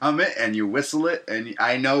 You hum it, and you whistle it, and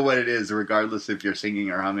I know what it is, regardless if you're singing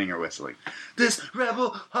or humming or whistling. This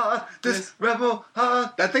rebel heart, this rebel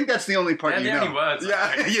heart. I think that's the only part you know. The only words.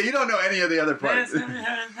 Yeah, you don't know any of the other parts.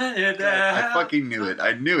 I fucking knew it.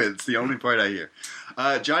 I knew it. It's the only part I hear.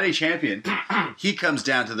 Johnny Champion, he comes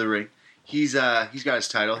down to the ring. He's got his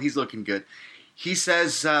title. He's looking good. He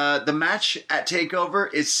says the match at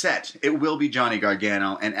TakeOver is set. It will be Johnny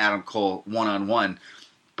Gargano and Adam Cole one-on-one.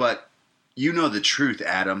 But you know the truth,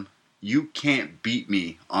 Adam. You can't beat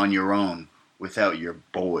me on your own without your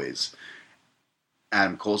boys.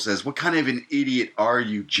 Adam Cole says, what kind of an idiot are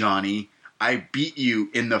you, Johnny? I beat you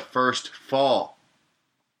in the first fall.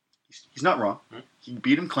 He's not wrong. He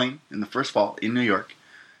beat him clean in the first fall in New York.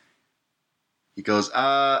 He goes,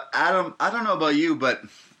 Adam, I don't know about you, but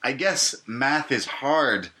I guess math is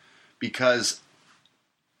hard because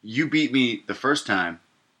you beat me the first time,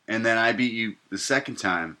 and then I beat you the second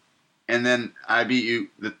time, and then I beat you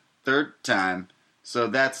the third time. So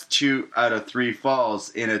that's 2 out of 3 falls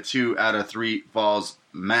in a 2 out of 3 falls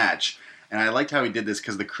match. And I liked how he did this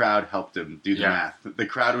because the crowd helped him do the math. The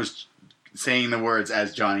crowd was saying the words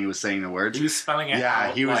as Johnny was saying the words. He was spelling it out.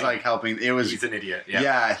 Yeah, he was like helping. It was. He's an idiot.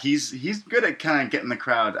 Yeah, he's good at kind of getting the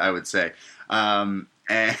crowd, I would say. And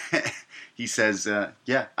he says,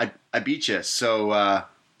 "Yeah, I beat you. So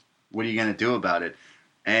what are you gonna do about it?"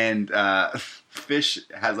 And Fish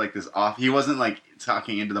has like this off. He wasn't like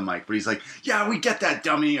talking into the mic, but he's like, "Yeah, we get that,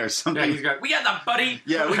 dummy," or something. Yeah, he's going, "We get that, buddy."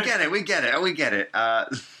 Yeah, we get it.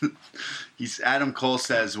 Adam Cole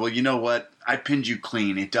says, "Well, you know what? I pinned you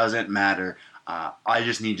clean. It doesn't matter. I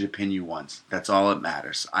just need to pin you once. That's all that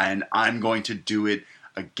matters. And I'm going to do it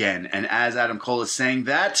again." And as Adam Cole is saying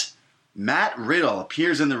that, Matt Riddle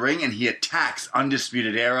appears in the ring and he attacks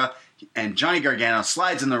Undisputed Era. And Johnny Gargano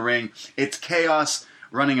slides in the ring. It's chaos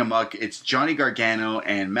running amok. It's Johnny Gargano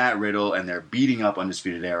and Matt Riddle, and they're beating up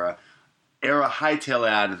Undisputed Era. Era hightail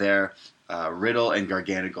it out of there. Riddle and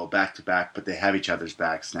Gargano go back to back, but they have each other's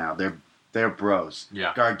backs now. They're bros.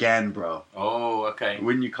 Yeah. Garganbro. Oh, okay.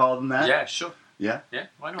 Wouldn't you call them that? Yeah, sure. Yeah? Yeah,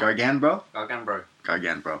 why not? Garganbro?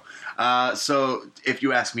 Garganbro. So, if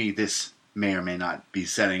you ask me, this may or may not be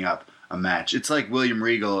setting up a match. It's like William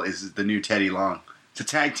Regal is the new Teddy Long. It's a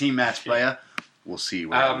tag team match, playa. We'll see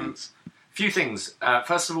what happens. Few things.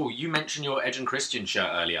 First of all, you mentioned your Edge and Christian shirt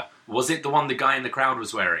earlier. Was it the one the guy in the crowd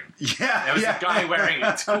was wearing? Yeah. There was a guy wearing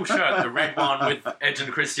a cool shirt, the red one with Edge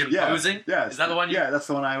and Christian posing. Yeah. Is that the one you... Yeah, that's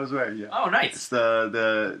the one I was wearing, yeah. Oh, nice. It's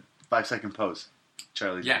the 5-second pose.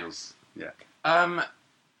 Charlie's Angels. Yeah.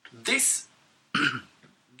 This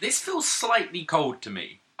feels slightly cold to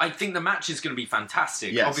me. I think the match is going to be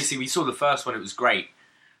fantastic. Yes. Obviously, we saw the first one; it was great.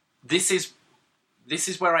 This is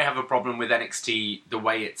where I have a problem with NXT, the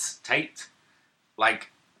way it's taped.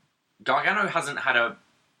 Like, Gargano hasn't had a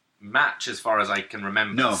match, as far as I can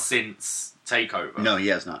remember, since TakeOver. No, he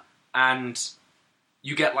has not. And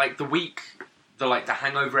you get like the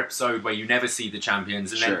Hangover episode where you never see the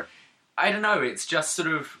champions, and then I don't know. It's just sort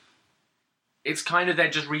of. It's kind of they're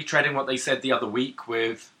just retreading what they said the other week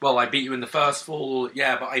with, well, I beat you in the first fall,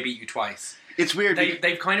 yeah, but I beat you twice. It's weird.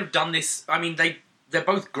 They've kind of done this. I mean, they're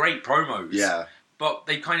both great promos. Yeah. But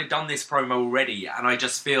they've kind of done this promo already, and I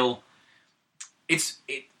just feel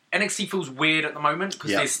NXT feels weird at the moment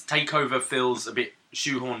because this takeover feels a bit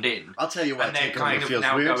shoehorned in. I'll tell you what, and they're takeover kind of feels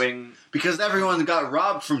now weird going because everyone got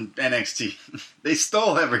robbed from NXT. They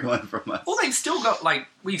stole everyone from us. Well, they've still got, like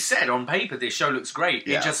we said on paper, this show looks great.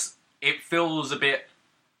 Yeah. It feels a bit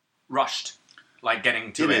rushed, like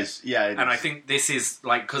getting to it. It is, yeah. And I think this is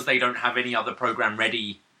like because they don't have any other program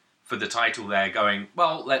ready for the title. They're going,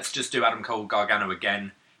 well, let's just do Adam Cole Gargano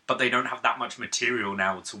again. But they don't have that much material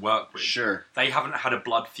now to work with. Sure. They haven't had a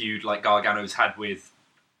blood feud like Gargano's had with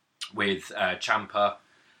Ciampa.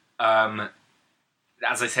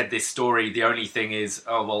 As I said, this story, the only thing is,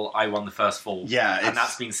 oh, well, I won the first fall. Yeah. And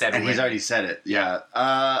that's been said and already. he's already said it. Yeah.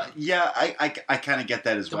 I kind of get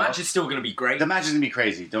that as well. The match is still going to be great. The match is going to be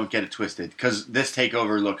crazy. Don't get it twisted. Because this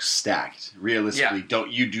TakeOver looks stacked. Realistically,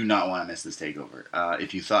 you do not want to miss this TakeOver.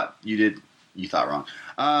 If you thought you did, you thought wrong.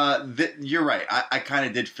 You're right. I kind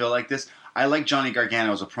of did feel like this. I like Johnny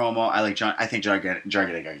Gargano as a promo. I think Johnny Gargano.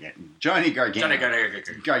 Johnny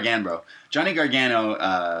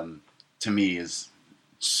Gargano, to me, is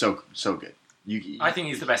so good. I think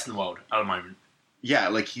he's the best in the world at the moment. Yeah,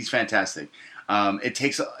 like he's fantastic. It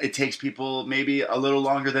takes people maybe a little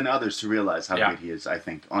longer than others to realize how good he is. I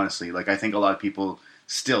think honestly, like I think a lot of people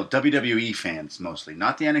still WWE fans mostly,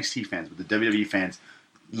 not the NXT fans, but the WWE fans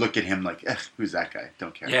look at him like, who's that guy?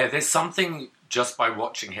 Don't care. Yeah, there's something just by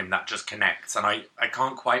watching him that just connects, and I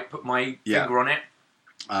can't quite put my finger on it.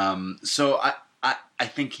 So I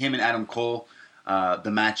think him and Adam Cole.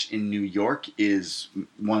 The match in New York is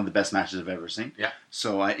one of the best matches I've ever seen. Yeah.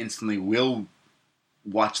 So I instantly will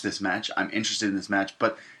watch this match. I'm interested in this match,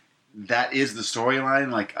 but that is the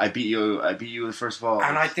storyline. Like I beat you first of all.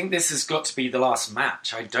 And I think this has got to be the last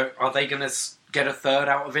match. Are they going to get a third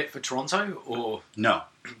out of it for Toronto or no?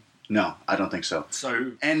 No, I don't think so.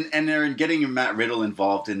 So And they're getting Matt Riddle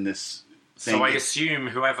involved in this thing. So I assume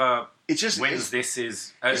whoever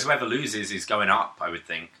whoever loses is going up, I would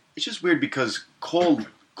think. It's just weird because Cole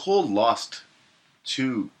lost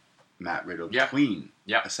to Matt Riddle clean.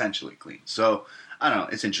 Yeah. Essentially clean. So, I don't know.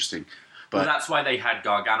 It's interesting. But Well, that's why they had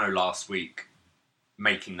Gargano last week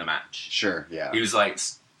making the match. Sure, yeah. He was like,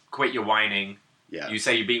 quit your whining. Yeah. You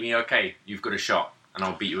say you beat me, okay, you've got a shot, and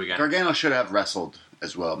I'll beat you again. Gargano should have wrestled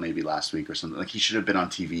as well, maybe last week or something. Like, he should have been on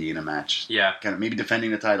TV in a match. Yeah. Kind of maybe defending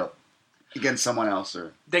the title against someone else.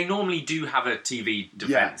 Or They normally do have a TV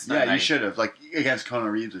defense, don't they? you should have. Like, against Conor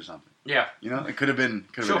Reeves or something. Yeah. You know, it could have been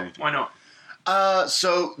Sure, anything. why not?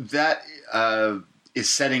 So that is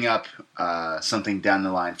setting up something down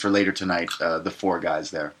the line for later tonight, the 4 guys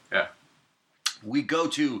there. Yeah. We go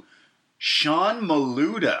to Sean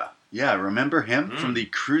Maluda. Yeah, remember him from the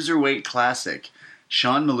Cruiserweight Classic?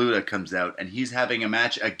 Sean Maluda comes out, and he's having a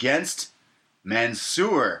match against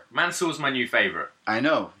Mansoor. Mansoor's my new favourite. I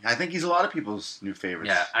know. I think he's a lot of people's new favorites.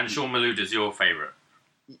 Yeah, and Sean Maluda's your favourite.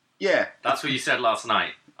 Yeah. That's what you said last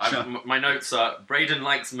night. Sure. My notes are, Braden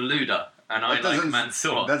likes Maluda, and I like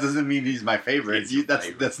Mansoor. That doesn't mean he's my favorite. He's your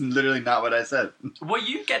favorite. That's literally not what I said. Were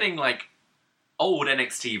you getting, like, old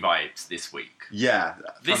NXT vibes this week? Yeah.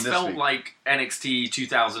 This felt like NXT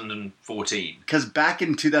 2014. Because back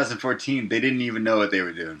in 2014, they didn't even know what they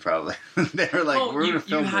were doing, probably. They were like, we're going to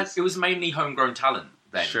film this. It was mainly homegrown talent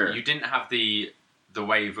then. Sure. You didn't have the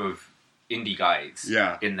wave of indie guys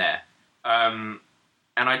in there. And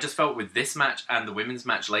I just felt with this match and the women's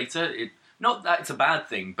match later, not that it's a bad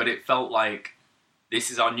thing, but it felt like this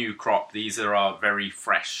is our new crop. These are our very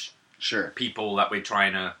fresh people that we're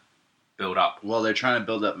trying to build up. Well, they're trying to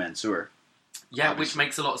build up Mansoor. Yeah, obviously. Which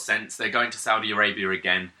makes a lot of sense. They're going to Saudi Arabia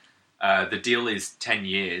again. The deal is 10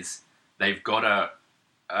 years. They've got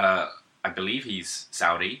I believe he's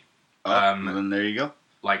Saudi. Well, then there you go.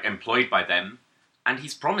 Like, employed by them. And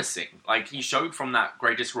he's promising. Like, he showed from that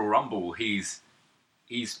Greatest Royal Rumble, he's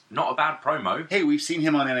not a bad promo. Hey, we've seen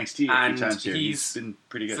him on NXT a And few times here. he's been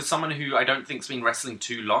pretty good. For someone who I don't think's been wrestling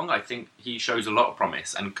too long, I think he shows a lot of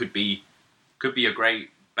promise and could be a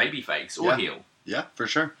great babyface or heel. Yeah, for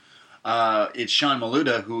sure. It's Sean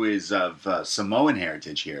Maluda, who is of Samoan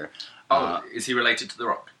heritage here. Is he related to The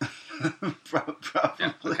Rock? Probably.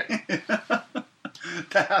 Yeah, okay.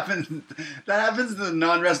 That happens to the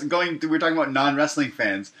non-wrestling. We're talking about non-wrestling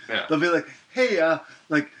fans. Yeah. They'll be like, "Hey,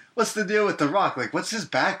 what's the deal with The Rock? Like, what's his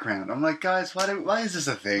background?" I'm like, "Guys, why is this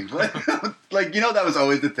a thing?" Like, that was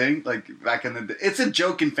always the thing. Like, back in the day, it's a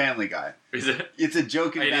joke in Family Guy. Is it? It's a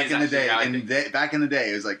joke back in the day. Back in the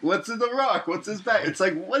day, it was like, "What's in The Rock? What's his back?" It's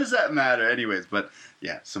like, what does that matter, anyways? But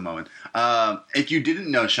yeah, Samoan. If you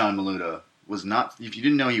didn't know Sean Maluda if you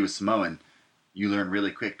didn't know he was Samoan, you learn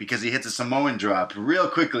really quick because he hits a Samoan drop real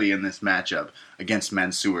quickly in this matchup against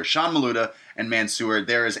Mansoor. Sean Maluda and Mansoor.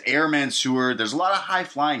 There is Air Mansoor. There's a lot of high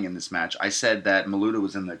flying in this match. I said that Maluda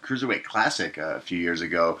was in the Cruiserweight Classic a few years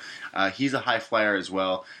ago. He's a high flyer as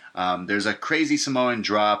well. There's a crazy Samoan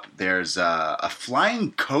drop. There's a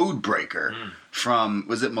flying code breaker from,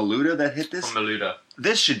 was it Maluda that hit this? From Maluda.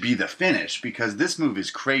 This should be the finish because this move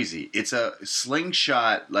is crazy. It's a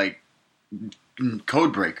slingshot, like,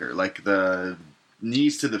 code breaker, like the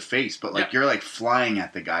knees to the face, but like you're like flying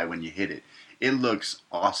at the guy when you hit it. It looks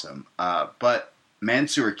awesome. But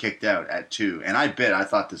Mansoor kicked out at 2, and I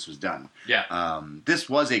thought this was done. Yeah. This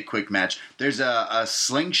was a quick match. There's a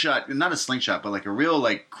slingshot, not a slingshot, but like a real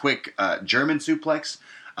like quick German suplex.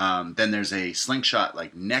 Then there's a slingshot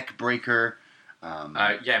like neck breaker.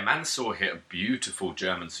 Mansoor hit a beautiful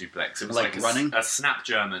German suplex. It was like running? a snap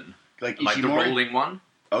German, like the rolling one.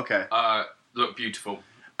 Okay. Looked beautiful.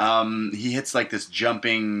 He hits like this jumps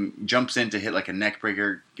in to hit like a neck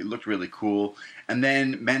breaker. It looked really cool. And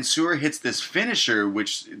then Mansoor hits this finisher,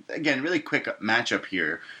 which, again, really quick matchup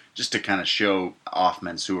here, just to kind of show off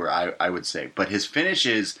Mansoor, I would say. But his finish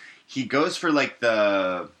is, he goes for like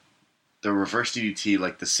the reverse DDT,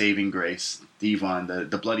 like the saving grace, Devon,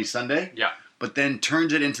 the Bloody Sunday. Yeah. But then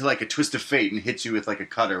turns it into like a twist of fate and hits you with like a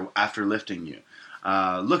cutter after lifting you.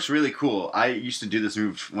 Looks really cool. I used to do this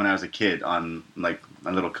move when I was a kid on like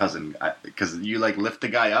my little cousin because you like lift the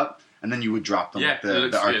guy up and then you would drop them like the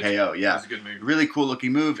RKO. Yeah, it's a good move. Really cool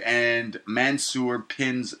looking move. And Mansoor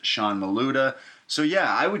pins Sean Maluda. So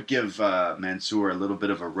yeah, I would give Mansoor a little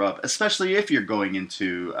bit of a rub, especially if you're going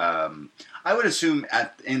into. I would assume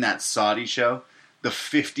in that Saudi show, the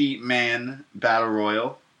 50-man battle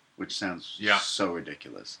royal, which sounds so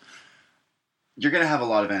ridiculous. You're going to have a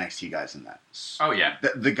lot of NXT guys in that. Oh, yeah.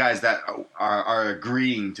 The guys that are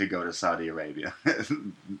agreeing to go to Saudi Arabia.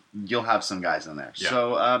 You'll have some guys in there. Yeah.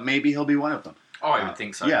 So maybe he'll be one of them. Oh, I would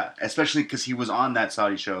think so. Yeah, especially because he was on that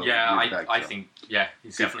Saudi show. Yeah, I show. think,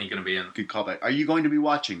 he's definitely going to be in. Good callback. Are you going to be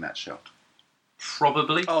watching that show?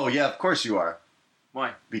 Probably. Oh, yeah, of course you are.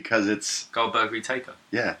 Why? Because it's... Goldberg v. Taker.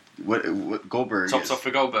 Yeah. What Goldberg Tops off for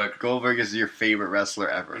Goldberg. Goldberg is your favorite wrestler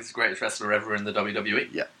ever. He's the greatest wrestler ever in the WWE.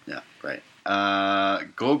 Yeah, right.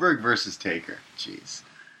 Goldberg versus Taker. Jeez.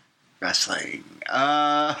 Wrestling.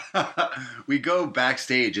 We go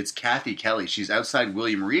backstage. It's Kathy Kelly. She's outside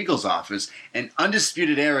William Regal's office. And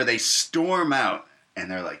Undisputed Era, they storm out. And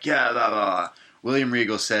they're like, yeah, blah, blah. William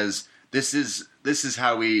Regal says, this is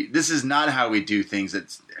not how we do things at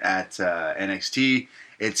NXT.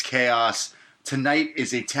 It's chaos. Tonight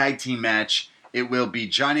is a tag team match. It will be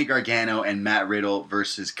Johnny Gargano and Matt Riddle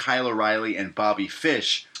versus Kyle O'Reilly and Bobby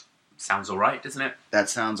Fish. Sounds alright, doesn't it? That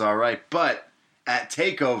sounds alright. But at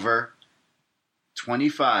TakeOver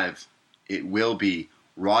 25, it will be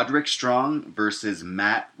Roderick Strong versus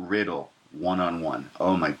Matt Riddle 1-on-1.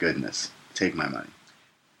 Oh my goodness. Take my money.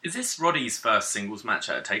 Is this Roddy's first singles match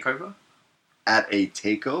at a TakeOver? At a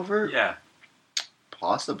TakeOver? Yeah.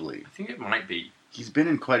 Possibly. I think it might be. He's been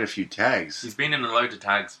in quite a few tags. He's been in a load of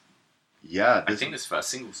tags. Yeah. I think this first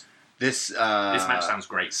singles. This match sounds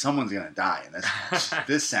great. Someone's going to die in this.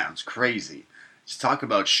 This sounds crazy. Just talk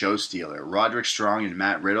about show stealer. Roderick Strong and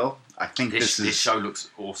Matt Riddle. I think this show looks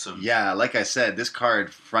awesome. Yeah, like I said, this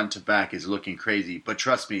card front to back is looking crazy. But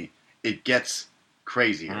trust me, it gets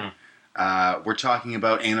crazier. We're talking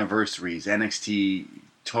about anniversaries. NXT.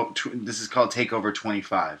 This is called TakeOver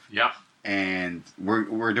 25. Yeah. And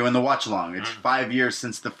we're doing the watch along. It's 5 years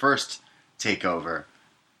since the first TakeOver.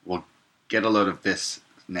 We'll get a load of this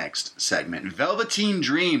next segment. Velveteen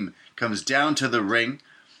Dream comes down to the ring.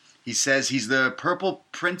 He says he's the Purple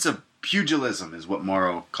Prince of Pugilism, is what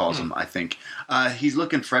Morrow calls him, I think. He's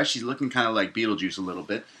looking fresh. He's looking kind of like Beetlejuice a little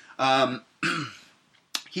bit.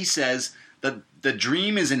 He says that the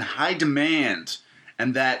Dream is in high demand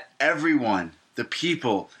and that everyone, the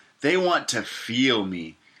people, they want to feel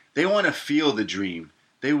me. They want to feel the Dream.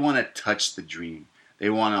 They want to touch the Dream. They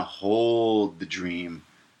want to hold the Dream.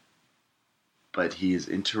 But he is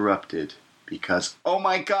interrupted because, oh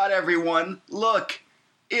my God, everyone, look,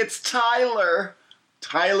 it's Tyler.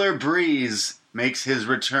 Tyler Breeze makes his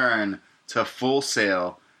return to Full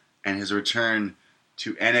Sail and his return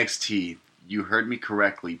to NXT. You heard me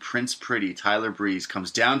correctly. Prince Pretty, Tyler Breeze,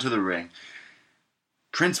 comes down to the ring.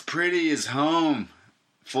 Prince Pretty is home.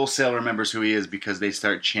 Full Sail remembers who he is because they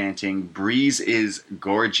start chanting, Breeze is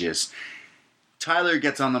gorgeous. Tyler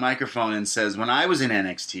gets on the microphone and says, when I was in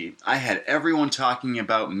NXT, I had everyone talking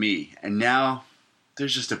about me, and now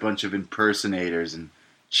there's just a bunch of impersonators and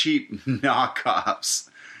cheap knockoffs.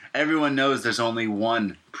 Everyone knows there's only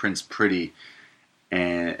one Prince Pretty,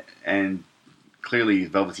 and clearly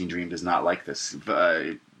Velveteen Dream does not like this.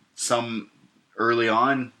 Some early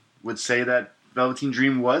on would say that Velveteen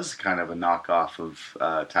Dream was kind of a knockoff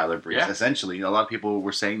of Tyler Breeze. Yeah. Essentially, a lot of people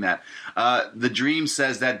were saying that. The Dream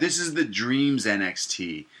says that this is the Dream's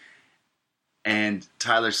NXT, and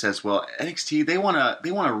Tyler says, "Well, NXT they want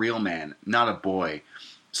a real man, not a boy."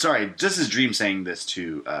 Sorry, this is Dream saying this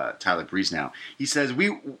to Tyler Breeze now. He says,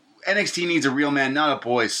 NXT needs a real man, not a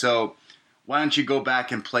boy, so why don't you go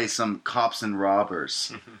back and play some cops and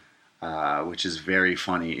robbers? Which is very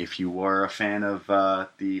funny. If you were a fan of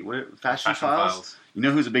the Fashion Files, you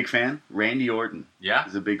know who's a big fan? Randy Orton. Yeah.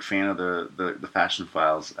 He's a big fan of the Fashion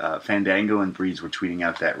Files. Fandango and Breeze were tweeting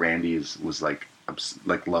out that Randy was like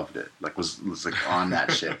loved it. Like was like on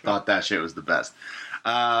that shit. Thought that shit was the best.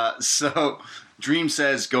 So Dream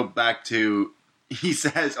says, he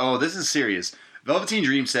says, oh, this is serious. Velveteen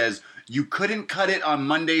Dream says, you couldn't cut it on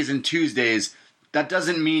Mondays and Tuesdays. That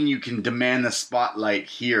doesn't mean you can demand the spotlight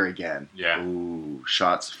here again. Yeah. Ooh,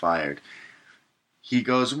 shots fired. He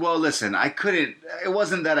goes, well, listen, it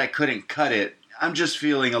wasn't that I couldn't cut it. I'm just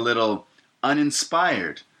feeling a little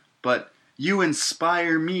uninspired. But you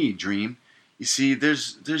inspire me, Dream. You see,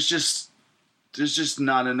 there's just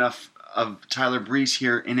not enough of Tyler Breeze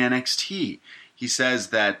here in NXT. He says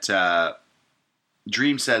that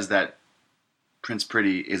Dream says that Prince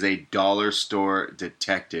Pretty is a dollar store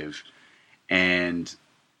detective, and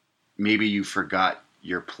maybe you forgot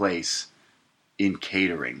your place in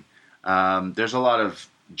catering. There's a lot of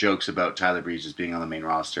jokes about Tyler Breeze just being on the main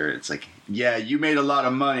roster. It's like, yeah, you made a lot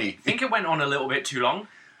of money. I think it went on a little bit too long.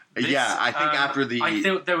 Yeah, I think after the... I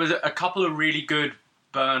think there was a couple of really good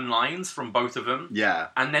burn lines from both of them. Yeah.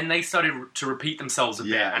 And then they started to repeat themselves a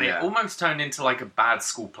bit, and it almost turned into like a bad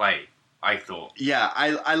school play, I thought. Yeah,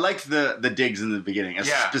 I liked the digs in the beginning,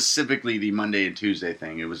 specifically the Monday and Tuesday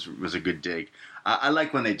thing. It was a good dig. I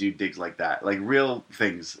like when they do digs like that, like real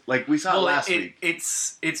things, like we saw last week.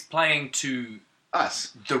 It's playing to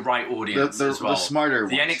Us. the right audience The as well. smarter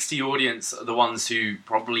The ones. NXT audience are the ones who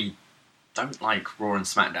probably don't like Raw and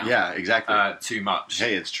SmackDown. Yeah, exactly. Too much.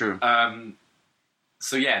 Hey, it's true.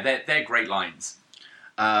 So yeah, they're great lines.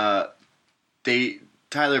 Tyler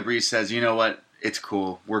Breeze says, you know what? It's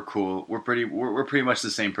cool. We're cool. We're pretty much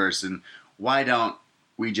the same person. Why don't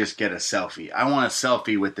we just get a selfie? I want a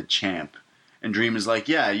selfie with the champ. And Dream is like,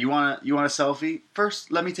 yeah, you want a selfie?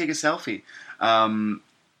 First, let me take a selfie. Tyler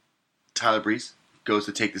Breeze goes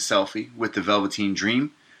to take the selfie with the Velveteen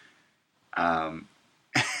Dream. And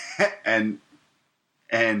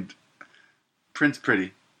Prince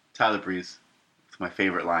Pretty, Tyler Breeze, it's my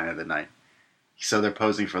favorite line of the night. So they're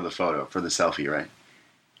posing for the photo, for the selfie, right?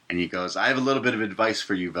 And he goes, I have a little bit of advice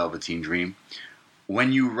for you, Velveteen Dream.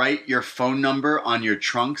 When you write your phone number on your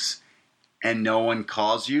trunks and no one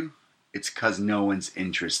calls you, it's because no one's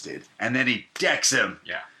interested. And then he decks him.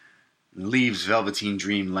 Yeah. Leaves Velveteen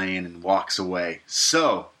Dream laying and walks away.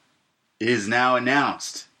 So, it is now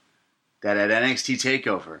announced that at NXT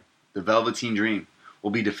TakeOver, the Velveteen Dream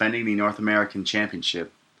will be defending the North American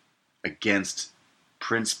Championship against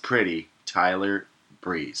Prince Pretty Tyler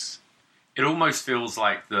Breeze. It almost feels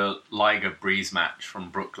like the Liger Breeze match from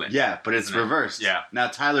Brooklyn. Yeah, but it's reversed. Yeah. Now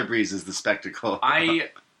Tyler Breeze is the spectacle. I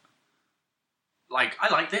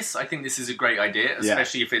like this. I think this is a great idea,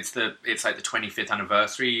 especially if it's like the 25th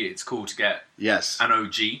anniversary. It's cool to get an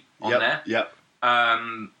OG on there. Yep.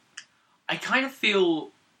 I kind of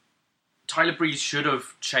feel Tyler Breeze should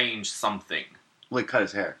have changed something. Well, he cut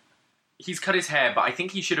his hair. He's cut his hair, but I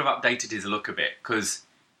think he should have updated his look a bit, because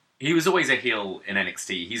he was always a heel in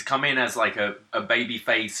NXT. He's come in as like a baby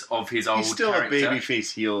face of his old He's still character. a baby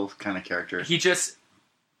face heel kind of character. He just,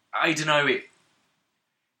 I don't know,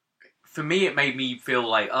 for me it made me feel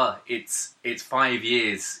like, it's 5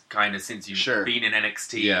 years kind of since you've been in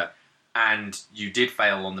NXT, and you did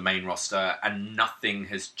fail on the main roster, and nothing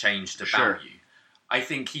has changed about you. I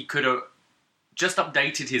think he could have just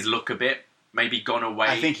updated his look a bit, maybe gone away.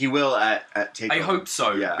 I think he will at TakeOver. I hope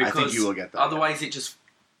so. Yeah, because I think you will get that. Otherwise, it just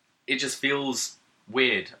feels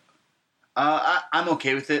weird. I'm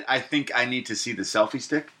okay with it. I think I need to see the selfie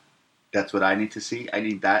stick. That's what I need to see. I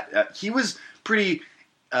need that. He was pretty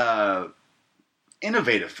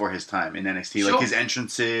innovative for his time in NXT, like his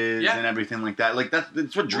entrances and everything like that. Like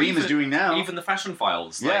that's what Dream is doing now. Even the Fashion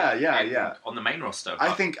Files. On the main roster.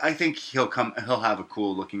 I think he'll have a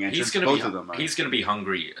cool looking entrance. Both of them. He's going to be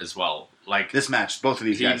hungry as well. Like this match, both of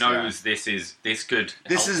these guys. He knows this could.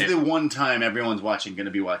 This is the one time everyone's going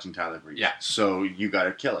to be watching Tyler Breeze. Yeah. So you got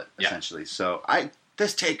to kill it essentially. So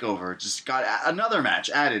this takeover just got another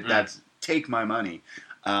match added. That's take my money.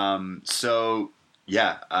 NXT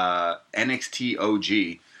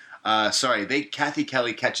OG. Kathy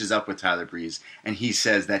Kelly catches up with Tyler Breeze, and he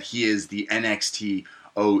says that he is the NXT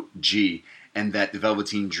OG, and that the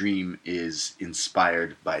Velveteen Dream is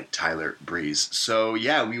inspired by Tyler Breeze. So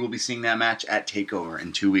yeah, we will be seeing that match at TakeOver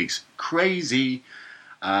in 2 weeks. Crazy.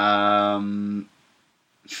 Don't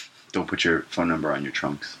put your phone number on your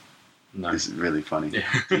trunks. No. This is really funny.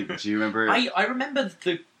 Yeah. Do you remember? I remember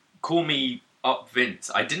the Call Me Up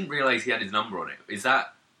Vince. I didn't realize he had his number on it.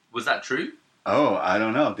 Was that true? Oh, I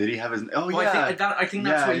don't know. Did he have his? Oh, well, yeah. I think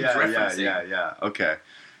that's what he was referencing. Yeah. Okay.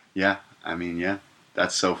 Yeah. I mean, yeah.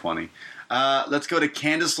 That's so funny. Let's go to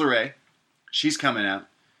Candice LeRae. She's coming out.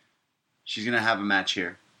 She's gonna have a match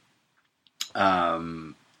here.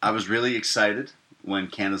 I was really excited when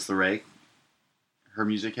Candice LeRae, her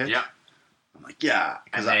music hit. Yeah. I'm like, yeah.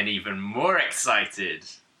 And then even more excited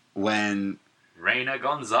when Reina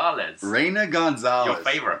Gonzalez. Your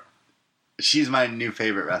favorite. She's my new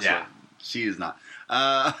favorite wrestler. Yeah. She is not.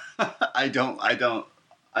 I don't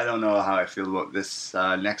know how I feel about this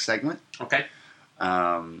next segment. Okay.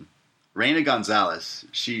 Reina Gonzalez,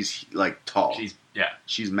 she's like tall.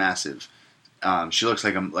 She's massive. She looks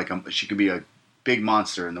like she could be a big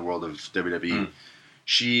monster in the world of WWE.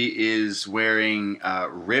 She is wearing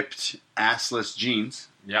ripped assless jeans.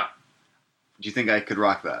 Yeah. Do you think I could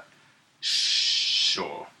rock that?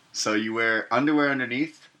 Sure. So you wear underwear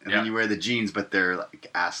underneath, and then you wear the jeans, but they're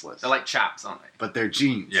like assless. They're like chaps, aren't they? But they're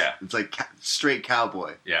jeans. Yeah. It's like straight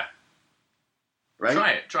cowboy. Yeah.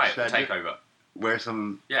 Right? Try it. Take over. Wear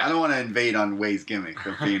some... Yeah. I don't want to invade on Way's gimmick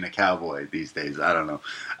of being a cowboy these days. I don't know.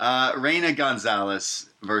 Reina Gonzalez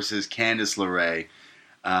versus Candice LeRae.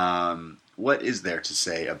 What is there to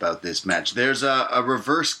say about this match? There's a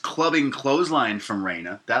reverse clubbing clothesline from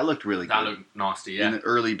Reina. That looked really good. That looked nasty, yeah. In the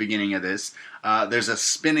early beginning of this. There's a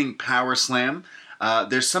spinning power slam.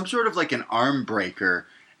 There's some sort of like an arm breaker,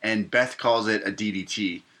 and Beth calls it a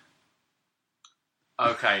DDT.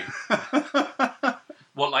 Okay.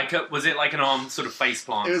 What, was it like an arm sort of face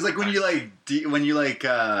plant? It was like when you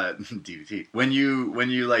DDT. When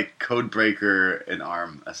you like code breaker an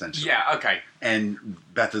arm, essentially. Yeah, okay. And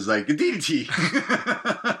Beth is like, DDT.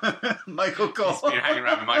 Michael Cole. He's been hanging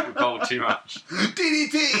around with Michael Cole too much.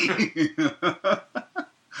 DDT.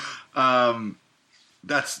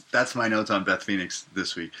 That's my notes on Beth Phoenix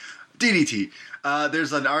this week. DDT.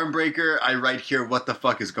 There's an arm breaker. I write here, what the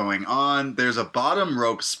fuck is going on? There's a bottom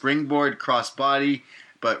rope springboard crossbody,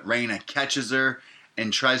 but Reina catches her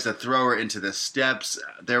and tries to throw her into the steps.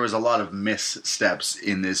 There was a lot of missteps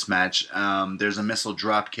in this match. There's a missile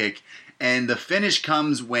drop kick, and the finish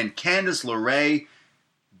comes when Candice LeRae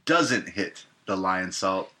doesn't hit the Lion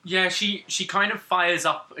Salt. Yeah, she kind of fires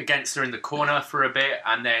up against her in the corner for a bit,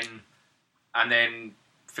 and then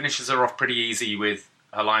finishes her off pretty easy with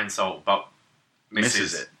her Lion Salt, but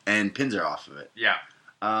misses it and pins her off of it. Yeah.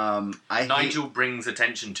 Nigel brings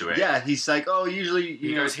attention to it. Yeah, he's like, oh, usually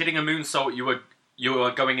he goes, hitting a moonsault, you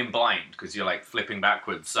are going in blind because you're like flipping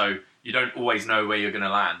backwards, so you don't always know where you're going to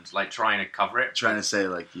land. Like trying to cover it. Trying to say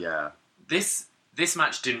like, yeah. This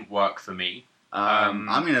match didn't work for me. I'm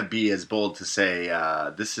going to be as bold to say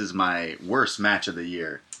this is my worst match of the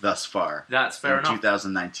year thus far. That's fair enough.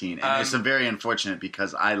 2019, and it's very unfortunate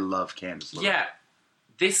because I love Candice LeRae. Yeah,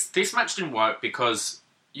 this match didn't work because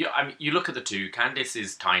you look at the two. Candice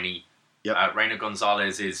is tiny. Yep. Reina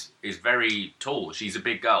Gonzalez is very tall. She's a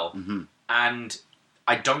big girl, and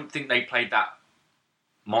I don't think they played that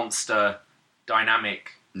monster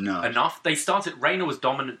dynamic enough. Reina was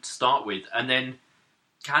dominant to start with, and then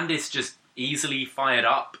Candice just easily fired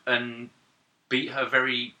up and beat her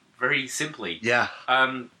very, very simply. Yeah.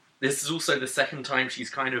 This is also the second time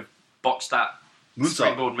she's kind of botched that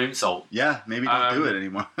springboard moonsault. Yeah, maybe don't do it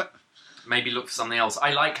anymore. Maybe look for something else.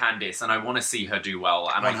 I like Candice, and I want to see her do well.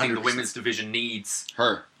 And 100%. I think the women's division needs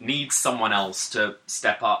someone else to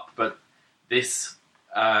step up. But this,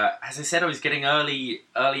 as I said, I was getting early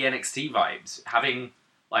NXT vibes. Having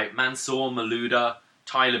like Mansoor, Maluda,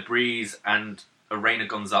 Tyler Breeze, and Reina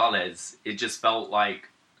Gonzalez, it just felt like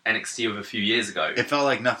NXT of a few years ago. It felt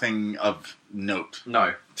like nothing of note.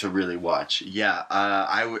 No. To really watch. Yeah,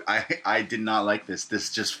 I did not like this. This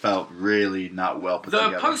just felt really not well put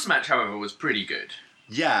together. The post-match, however, was pretty good.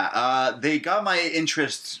 Yeah, they got my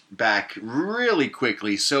interest back really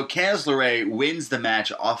quickly. So Candice LeRae wins the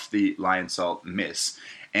match off the Lion Salt miss,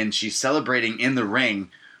 and she's celebrating in the ring,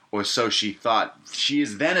 or so she thought. She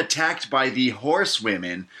is then attacked by the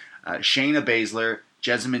horsewomen. Shayna Baszler,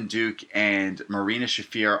 Jessamine Duke, and Marina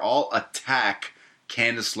Shafir all attack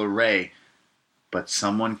Candice LeRae, but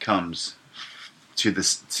someone comes to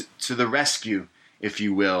the rescue, if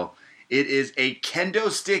you will. It is a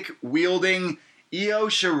kendo stick wielding Io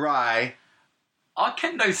Shirai. Are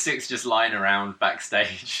kendo sticks just lying around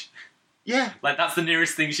backstage? Yeah, like that's the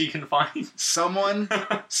nearest thing she can find. Someone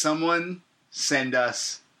send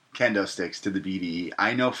us kendo sticks to the BDE.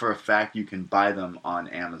 I know for a fact you can buy them on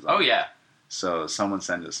Amazon. Oh, yeah. So someone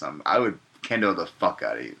send us some. I would kendo the fuck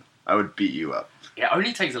out of you. I would beat you up. It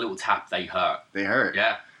only takes a little tap. They hurt. They hurt.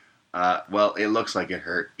 Yeah. Well, it looks like it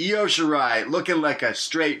hurt. Io Shirai, looking like a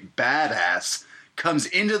straight badass, comes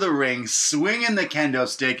into the ring, swinging the kendo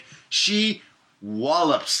stick. She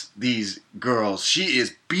wallops these girls. She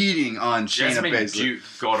is beating on Shayna Baszler. Jessamine Duke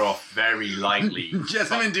got off very lightly.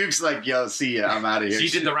 Jessamine Duke's like, yo, see ya, I'm out of here. She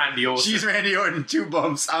did the Randy Orton. She's Randy Orton, 2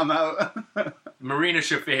 bumps, I'm out. Marina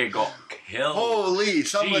Shafir got killed. Holy,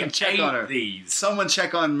 someone check on her. Someone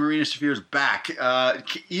check on Marina Shafir's back. Io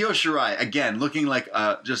Shirai, again, looking like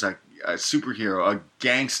just a superhero, a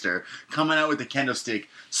gangster, coming out with the kendo stick,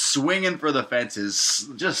 swinging for the fences,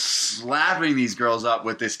 just slapping these girls up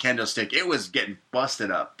with this kendo stick. It was getting busted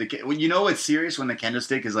up. You know it's serious when the kendo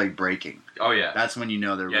stick is like breaking. Oh yeah, that's when you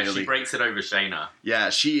know they're really. Yeah, she breaks it over Shayna. Yeah,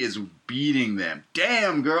 she is beating them.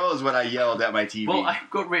 Damn, girl, is what I yelled at my TV. Well, I've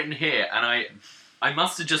got written here, and I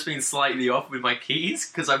must have just been slightly off with my keys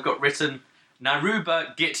because I've got written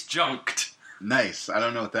Naruba get junked. Nice. I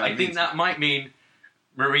don't know what that means. I think that might mean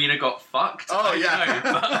Marina got fucked. Oh, yeah.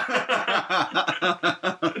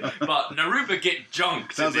 But Naruba get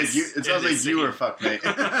junked. It sounds like you were fucked, mate.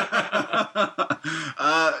 Io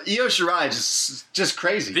Shirai, just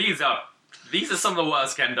crazy. These are some of the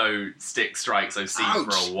worst kendo stick strikes I've seen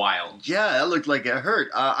for a while. Yeah, that looked like it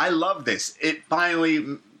hurt. I love this. It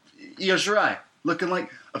finally... Io Shirai, looking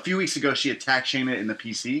like... A few weeks ago, she attacked Shayna in the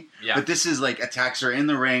PC. Yeah. But this is like attacks her in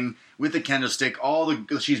the ring with the kendo stick.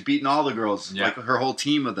 She's beating all the girls, like her whole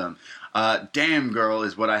team of them. Damn girl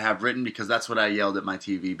is what I have written because that's what I yelled at my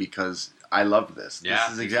TV because I love this. Yeah,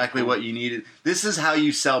 this is exactly what you needed. This is how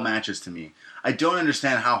you sell matches to me. I don't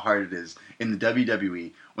understand how hard it is in the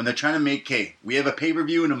WWE when they're trying to make, okay, we have a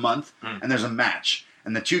pay-per-view in a month, and there's a match,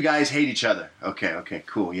 and the two guys hate each other. Okay,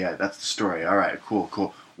 cool, yeah, that's the story. All right,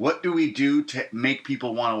 cool. What do we do to make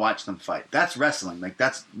people want to watch them fight? That's wrestling. Like,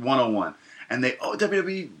 that's 101. And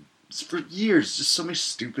WWE, for years, just so many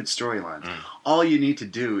stupid storylines. All you need to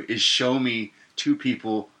do is show me two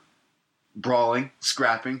people brawling,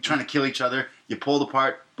 scrapping, trying to kill each other. You pull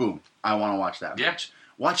apart, boom, I want to watch that match.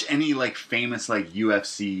 Watch any like famous like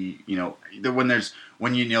UFC,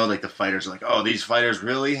 when you know like the fighters are like, oh, these fighters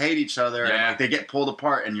really hate each other, and like they get pulled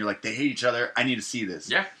apart, and you're like, they hate each other. I need to see this.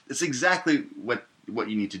 Yeah, it's exactly what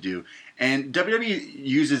you need to do, and WWE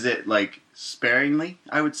uses it like sparingly,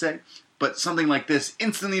 I would say. But something like this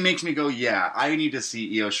instantly makes me go, yeah, I need to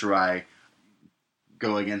see Io Shirai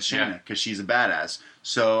go against Shayna because she's a badass.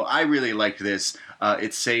 So I really liked this.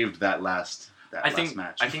 It saved that last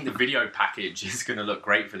match. I think the video package is going to look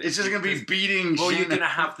great for this. It's just going to be beating. Well, Shayna. you're going to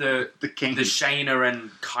have the Shayna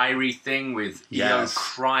and Kyrie thing with Io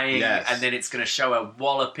crying, and then it's going to show her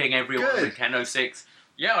walloping everyone with Kendo 6.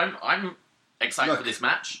 Yeah, I'm excited for this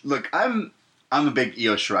match. Look, I'm a big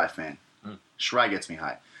Io Shirai fan. Shirai gets me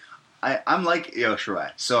high. I'm like Io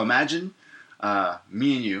Shirai. So imagine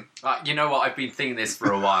me and you. You know what? I've been thinking this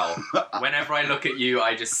for a while. Whenever I look at you,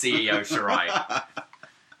 I just see Io Shirai.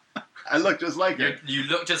 I look just like her. You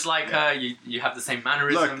look just like her. You have the same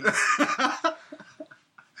mannerisms.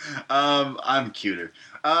 I'm cuter.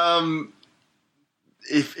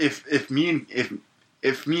 If me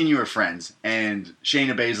and you were friends and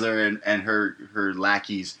Shayna Baszler and her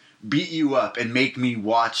lackeys beat you up and make me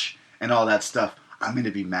watch and all that stuff, I'm going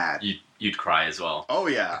to be mad. You'd cry as well. Oh,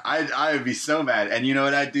 yeah. I would be so mad. And you know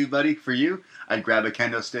what I'd do, buddy, for you? I'd grab a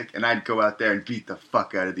kendo stick and I'd go out there and beat the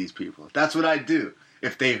fuck out of these people. That's what I'd do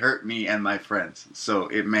if they hurt me and my friends. So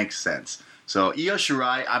it makes sense. So Io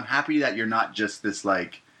Shirai, I'm happy that you're not just this,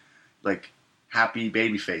 like happy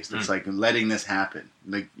baby face that's like letting this happen.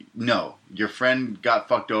 Like, no. Your friend got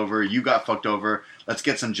fucked over. You got fucked over. Let's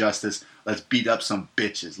get some justice. Let's beat up some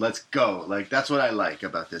bitches. Let's go. Like, that's what I like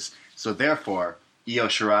about this. So therefore, Io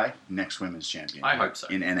Shirai, next women's champion. I hope so.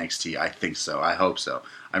 In NXT. I think so. I hope so.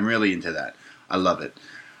 I'm really into that. I love it.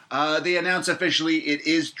 They announced officially it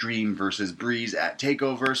is Dream versus Breeze at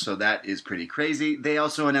TakeOver, so that is pretty crazy. They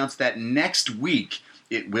also announced that next week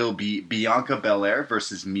it will be Bianca Belair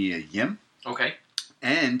versus Mia Yim. Okay.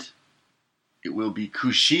 And it will be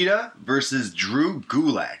Kushida versus Drew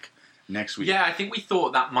Gulak next week. Yeah, I think we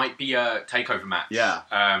thought that might be a TakeOver match. Yeah.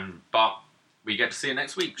 But we get to see it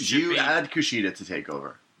next week. Add Kushida to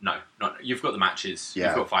TakeOver? No, not. You've got the matches. Yeah,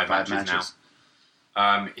 you've got five matches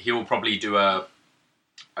now. He'll probably do a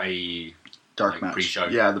dark match pre-show.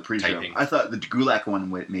 Yeah, the pre-show. Taping. I thought the Gulak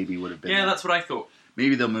one maybe would have been. Yeah, that's what I thought.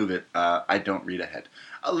 Maybe they'll move it. I don't read ahead.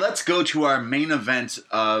 Let's go to our main event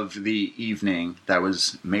of the evening that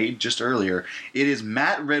was made just earlier. It is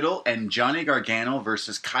Matt Riddle and Johnny Gargano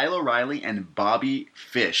versus Kyle O'Reilly and Bobby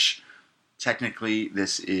Fish. Technically,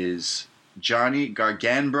 this is Johnny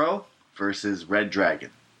Garganobro versus Red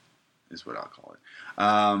Dragon, is what I'll call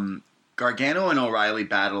it. Gargano and O'Reilly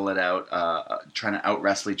battle it out, trying to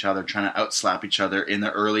out-wrestle each other, trying to out-slap each other in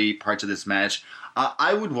the early parts of this match.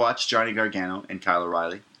 I would watch Johnny Gargano and Kyle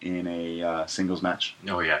O'Reilly in a singles match.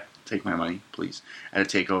 Oh, yeah. Take my money, please, at a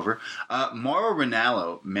TakeOver. Mauro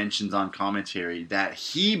Ranallo mentions on commentary that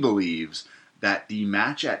he believes that the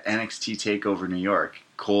match at NXT TakeOver New York,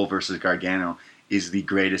 Cole versus Gargano, is the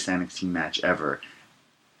greatest NXT match ever.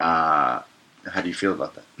 How do you feel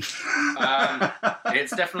about that?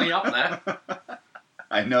 It's definitely up there.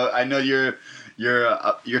 I know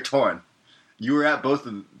you're torn. You were at both.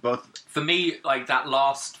 For me, like, that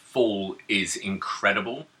last fall is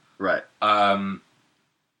incredible. Right.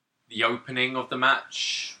 The opening of the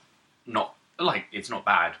match, it's not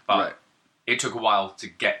bad, but it took a while to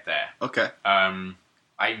get there. Okay.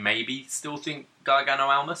 I maybe still think Gargano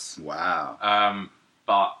Almas. Wow.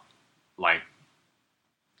 But, like,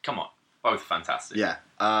 come on. Both fantastic. Yeah.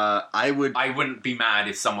 I wouldn't be mad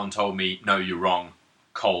if someone told me, no, you're wrong,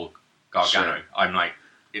 Cole Gargano. Sure. I'm like,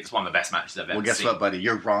 it's one of the best matches I've ever seen. Well, guess what, buddy?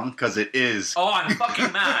 You're wrong, because it is. Oh, I'm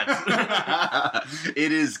fucking mad.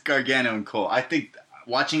 It is Gargano and Cole. I think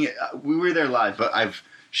watching it, we were there live, but I've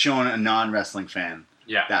shown a non-wrestling fan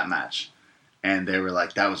that match. And they were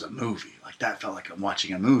like, that was a movie. Like, that felt like I'm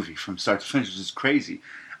watching a movie from start to finish, which is crazy.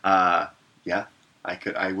 Yeah,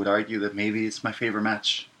 I would argue that maybe it's my favorite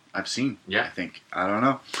match I've seen. Yeah. I think. I don't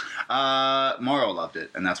know. Mauro loved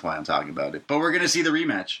it, and that's why I'm talking about it. But we're going to see the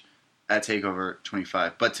rematch at TakeOver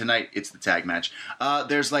 25. But tonight, it's the tag match.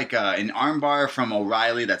 There's like an armbar from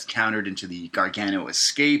O'Reilly that's countered into the Gargano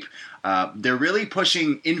escape. They're really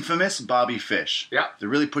pushing infamous Bobby Fish. Yeah. They're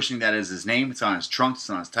really pushing that as his name. It's on his trunks. It's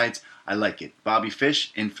on his tights. I like it. Bobby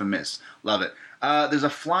Fish, infamous. Love it. There's a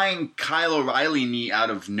flying Kyle O'Reilly knee out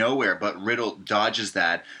of nowhere, but Riddle dodges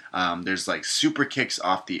that. There's like super kicks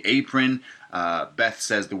off the apron. Beth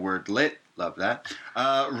says the word lit. Love that.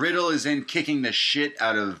 Riddle is in kicking the shit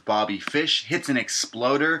out of Bobby Fish, hits an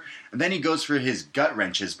exploder, and then he goes for his gut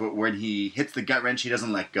wrenches, but when he hits the gut wrench, he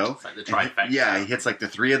doesn't let go. It's like the trifecta. Yeah, he hits like the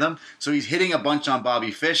 3 of them. So he's hitting a bunch on Bobby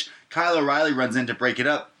Fish. Kyle O'Reilly runs in to break it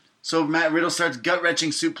up. So Matt Riddle starts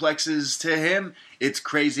gut-wrenching suplexes to him. It's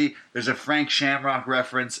crazy. There's a Frank Shamrock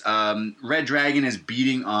reference. Red Dragon is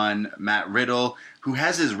beating on Matt Riddle, who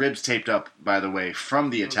has his ribs taped up, by the way,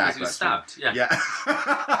 from the attack. Because he was stabbed. Yeah.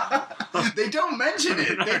 They don't mention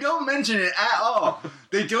it. They don't mention it at all.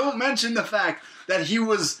 They don't mention the fact that he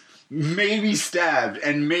was maybe stabbed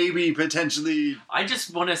and maybe potentially... I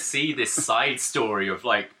just want to see this side story of,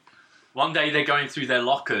 like, one day they're going through their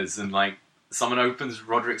lockers and, like, someone opens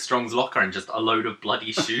Roderick Strong's locker and just a load of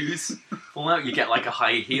bloody shoes fall out. You get like a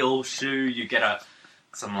high heel shoe. You get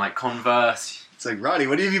some like Converse. It's like, Roddy,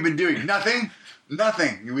 what have you been doing? Nothing.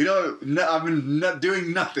 Nothing. We don't. No, I've been not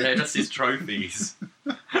doing nothing. Yeah, just his trophies.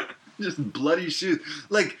 Just bloody shoes.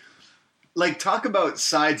 Like talk about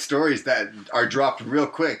side stories that are dropped real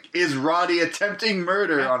quick. Is Roddy attempting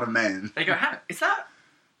murder on a man? They go, is that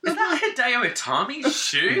Hideo Itami's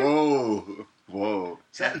shoe? Whoa.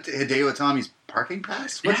 Is that Hideo Itami's parking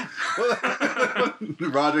pass? Yeah.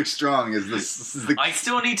 Roderick Strong is this. I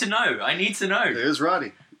still need to know. I need to know. There's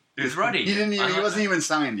Roddy. It was Roddy. He wasn't even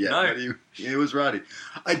signed yet. No. But it was Roddy.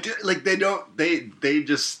 They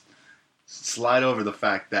just slide over the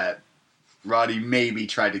fact that Roddy maybe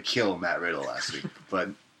tried to kill Matt Riddle last week.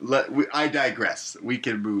 But I digress. We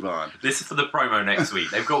can move on. This is for the promo next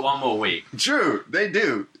week. They've got one more week. True, they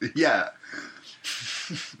do. Yeah.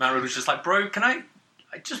 Matt Riddle's just like, bro, I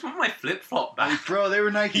just want my flip-flop back. Bro, they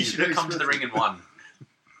were Nike. He should have come to the ring and won.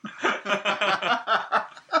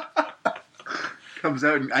 Comes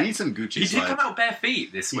out and I need some Gucci He slides. did come out bare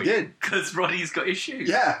feet this week. He did. Because Roddy's got his shoes.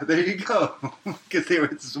 Yeah, there you go. Because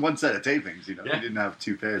it's one set of tapings, you know. Yeah. He didn't have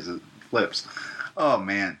 2 pairs of flips. Oh,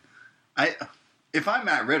 man. If I'm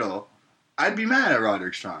Matt Riddle, I'd be mad at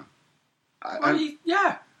Roderick Strong.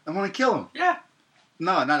 Yeah. I want to kill him. Yeah.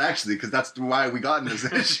 No, not actually, because that's why we got in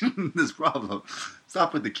this issue, this problem.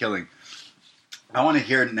 Stop with the killing. I want to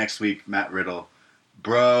hear it next week, Matt Riddle.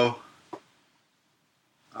 Bro,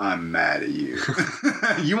 I'm mad at you.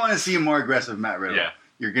 You want to see a more aggressive Matt Riddle? Yeah.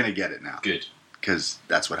 You're going to get it now. Good. Because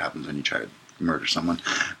that's what happens when you try to murder someone.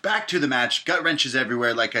 Back to the match. Gut wrenches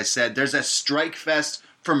everywhere, like I said. There's a strike fest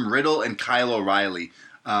from Riddle and Kyle O'Reilly.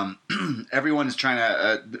 Everyone is trying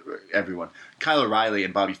to... everyone. Kyle O'Reilly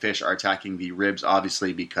and Bobby Fish are attacking the ribs,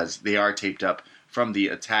 obviously, because they are taped up from the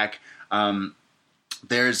attack.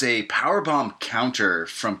 There's a powerbomb counter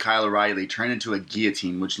from Kyle O'Reilly turned into a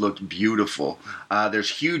guillotine, which looked beautiful.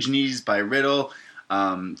 There's huge knees by Riddle.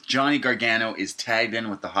 Johnny Gargano is tagged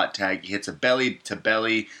in with the hot tag. He hits a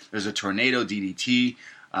belly-to-belly. There's a tornado DDT.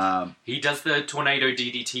 He does the tornado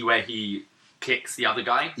DDT where he kicks the other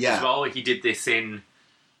guy as well. He did this in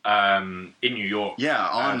New York.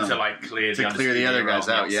 Yeah, to like clear the other guys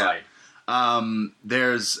out. Yeah.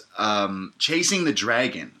 There's chasing the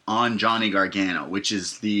dragon on Johnny Gargano, which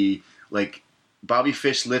is the Bobby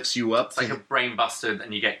Fish lifts you up. It's like a brain buster,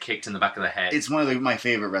 and you get kicked in the back of the head. It's one of my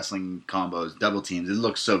favorite wrestling combos, double teams. It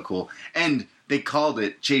looks so cool, and they called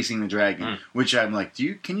it chasing the dragon, which I'm like,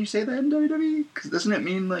 can you say that in WWE? Because doesn't it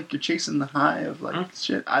mean like you're chasing the high of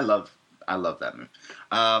shit? I love that move.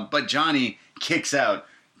 But Johnny kicks out.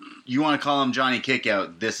 You want to call him Johnny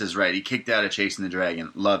Kickout? This is right. He kicked out of Chasing the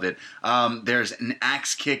Dragon. Love it. There's an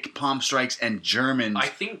axe kick, palm strikes, and Germans. I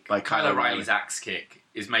think by Kyle O'Reilly's axe kick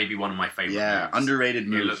is maybe one of my favorite moves. Underrated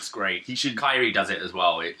move. It looks great. He should. Kyrie does it as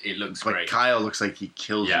well. It looks great. Kyle looks like he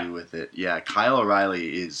kills you with it. Yeah, Kyle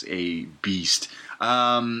O'Reilly is a beast.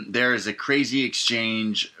 There is a crazy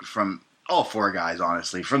exchange from all 4 guys,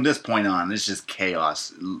 honestly. From this point on, it's just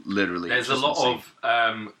chaos, literally. There's a lot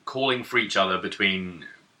of calling for each other between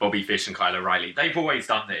Bobby Fish and Kyle O'Reilly. They've always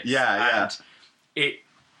done this. Yeah. And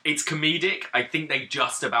it's comedic. I think they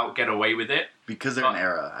just about get away with it. Because they're an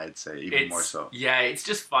era, I'd say, even more so. Yeah, it's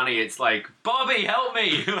just funny. It's like, Bobby, help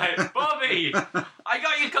me! Like, Bobby! I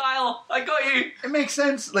got you, Kyle! I got you! It makes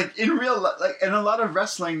sense. Like, in in a lot of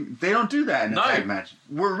wrestling, they don't do that in a tag match.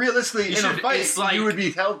 Where realistically, in a fight, like, you would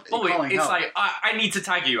be calling help. It's like, I need to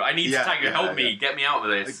tag you. I need to tag you. Help me. Get me out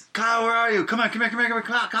of this. Like, Kyle, where are you? Come on, come here.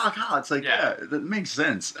 Kyle. It's like, that makes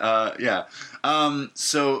sense.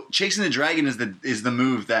 So, Chasing the Dragon is the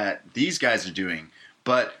move that these guys are doing.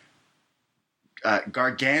 But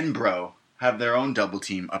Garganobro have their own double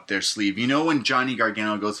team up their sleeve. You know when Johnny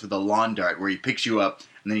Gargano goes for the lawn dart, where he picks you up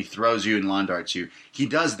and then he throws you and lawn darts you? He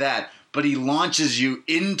does that, but he launches you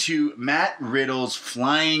into Matt Riddle's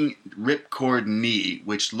flying ripcord knee,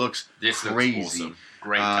 which looks crazy. Looks awesome.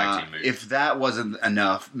 Great tag team move. If that wasn't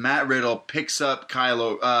enough, Matt Riddle picks up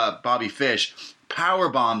Bobby Fish, power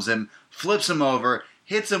bombs him, flips him over,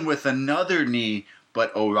 hits him with another knee,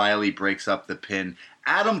 but O'Reilly breaks up the pin.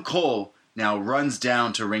 Adam Cole now runs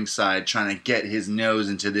down to ringside trying to get his nose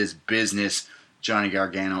into this business. Johnny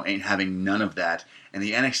Gargano ain't having none of that. And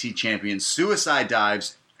the NXT champion suicide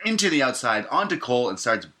dives into the outside onto Cole and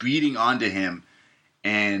starts beating onto him.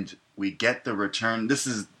 And we get the return. This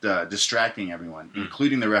is distracting everyone,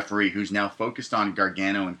 including the referee, who's now focused on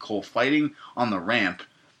Gargano and Cole fighting on the ramp,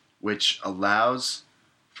 which allows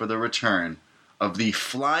for the return of the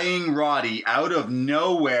Flying Roddy out of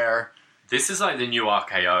nowhere. This is like the new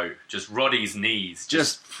RKO. Just Roddy's knees.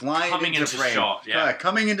 Just flying coming into frame. shot. Yeah.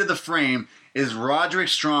 Coming into the frame is Roderick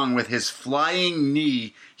Strong with his flying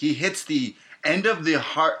knee. He hits the end of the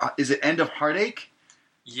heart. Is it End of Heartache?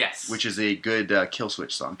 Yes. Which is a good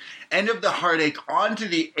Killswitch song. End of the Heartache onto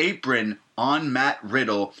the apron on Matt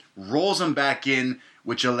Riddle. Rolls him back in,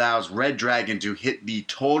 which allows Red Dragon to hit the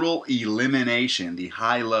total elimination, the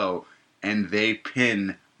high-low, and they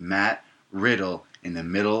pin Matt Riddle in the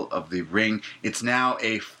middle of the ring. It's now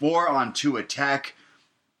a 4-on-2 attack.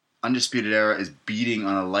 Undisputed Era is beating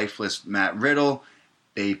on a lifeless Matt Riddle.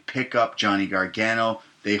 They pick up Johnny Gargano.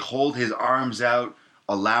 They hold his arms out,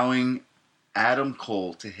 allowing Adam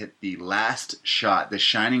Cole to hit the last shot, the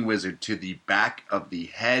Shining Wizard, to the back of the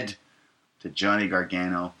head to Johnny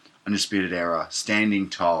Gargano. Undisputed Era standing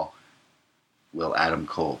tall. Will Adam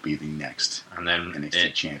Cole be the next and then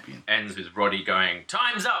NXT champion? Ends with Roddy going,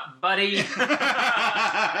 "Time's up, buddy."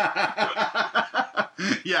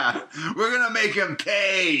 Yeah, we're gonna make him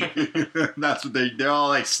pay. That's what they're all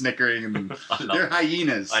like snickering, and they're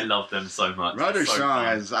hyenas. I love them so much. Roderick so Strong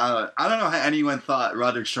fun. is. I don't know how anyone thought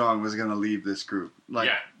Roderick Strong was gonna leave this group.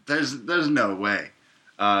 Like, there's no way.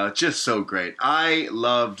 Just so great. I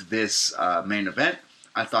loved this main event.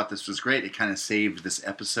 I thought this was great. It kind of saved this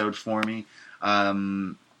episode for me.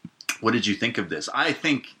 What did you think of this? I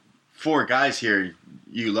think 4 guys here,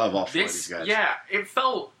 you love all 4 of these guys. Yeah, it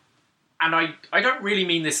felt, and I don't really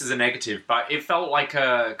mean this as a negative, but it felt like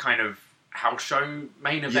a kind of house show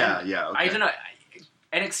main event. Yeah, okay. I don't know.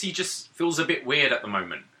 NXT just feels a bit weird at the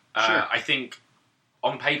moment. Sure. I think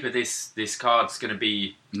on paper this card's going to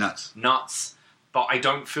be nuts, but I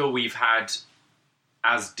don't feel we've had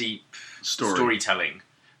as deep storytelling.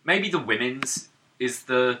 Maybe the women's is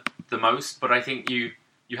the most, but I think you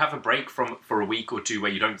have a break for a week or 2 where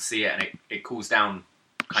you don't see it and it cools down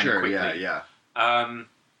kind of quickly. Yeah.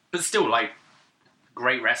 But still, like,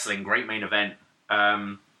 great wrestling, great main event.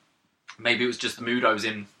 Maybe it was just the mood I was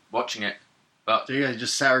in watching it. But so you guys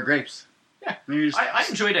just sour grapes. Yeah, I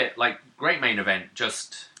enjoyed it. Like, great main event.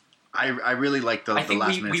 Just I really liked the last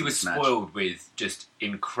minutes of this match. We were spoiled with just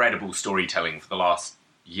incredible storytelling for the last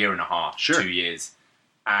year and a half, 2 years,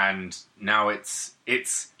 and now it's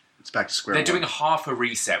back to square one. They're doing half a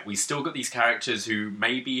reset. We still got these characters who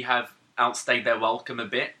maybe have outstayed their welcome a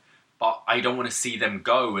bit, but I don't want to see them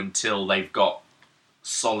go until they've got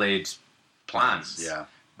solid plans. Yeah.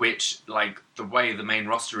 Which, like, the way the main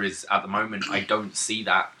roster is at the moment, I don't see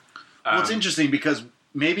that. Well, it's interesting because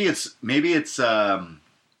maybe it's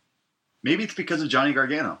because of Johnny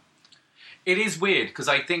Gargano. It is weird because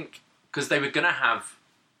I think because they were going to have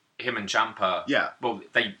him and Ciampa. Yeah. Well,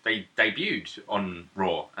 they debuted on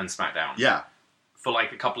Raw and SmackDown. Yeah. For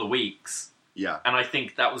like a couple of weeks. Yeah. And I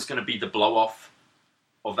think that was going to be the blow off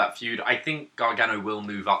of that feud. I think Gargano will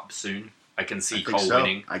move up soon. I can see Cole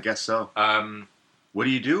winning. I guess so. What do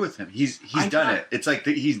you do with him? He's done it. It's like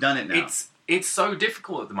he's done it now. It's so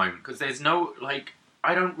difficult at the moment because there's no, like,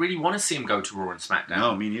 I don't really want to see him go to Raw and SmackDown.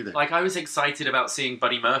 No, me neither. Like, I was excited about seeing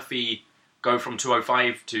Buddy Murphy go from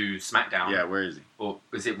 205 to SmackDown. Yeah, where is he? Or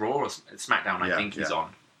is it Raw or SmackDown? I think he's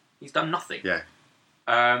on. He's done nothing. Yeah.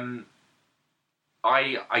 I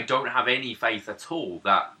don't have any faith at all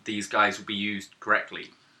that these guys will be used correctly.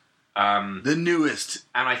 The newest.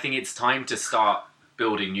 And I think it's time to start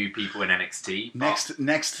building new people in NXT. Next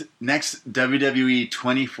WWE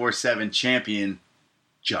 24/7 champion,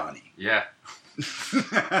 Johnny. Yeah.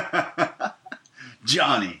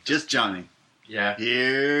 Johnny. Just Johnny. Yeah.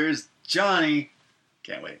 Here's Johnny.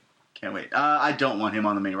 Can't wait. I don't want him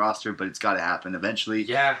on the main roster, but it's got to happen eventually.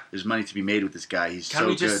 Yeah. There's money to be made with this guy. He's Can so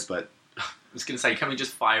we good, just- but... I was going to say, can we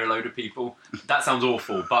just fire a load of people? That sounds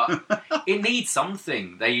awful, but it needs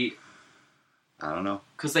something. I don't know.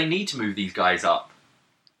 Because they need to move these guys up.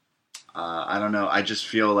 I don't know. I just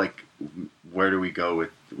feel like, where do we go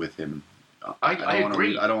with him? I don't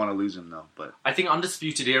agree. I don't want to lose him, though. But I think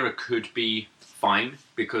Undisputed Era could be fine,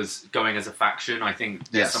 because going as a faction, I think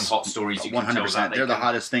there's some hot stories you can tell 100%. that They're the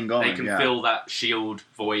hottest thing going. They can fill that Shield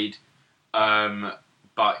void.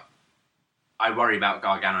 But I worry about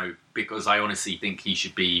Gargano, because I honestly think he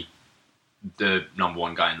should be the number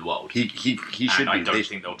one guy in the world. He should be. I don't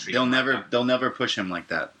think they'll treat him like that. They'll never push him like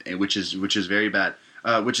that, which is very bad.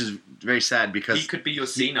 Which is very sad, because He could be your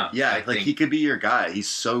Cena. yeah, I like think. he could be your guy. He's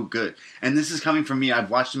so good. And this is coming from me. I've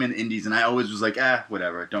watched him in the indies, and I always was like,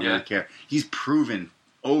 whatever. Don't really care. He's proven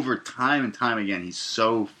over time and time again. He's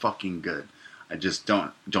so fucking good. I just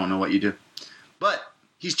don't know what you do. But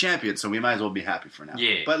he's champion, so we might as well be happy for now.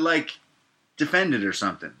 Yeah. But like, defend it or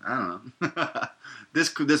something. I don't know.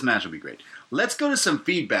 This match will be great. Let's go to some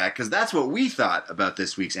feedback, because that's what we thought about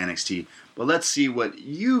this week's NXT. But let's see what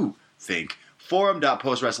you think.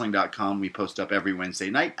 Forum.postwrestling.com. We post up every Wednesday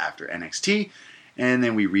night after NXT, and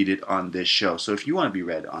then we read it on this show. So if you want to be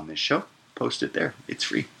read on this show, post it there. It's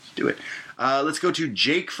free. Do it. Let's go to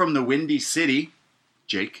Jake from the Windy City.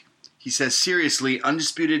 Jake. He says, seriously,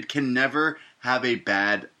 Undisputed can never have a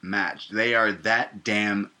bad match. They are that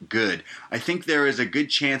damn good. I think there is a good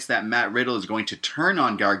chance that Matt Riddle is going to turn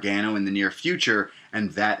on Gargano in the near future,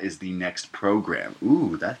 and that is the next program.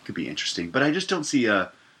 Ooh, that could be interesting. But I just don't see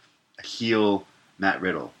a heel Matt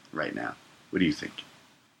Riddle right now. What do you think?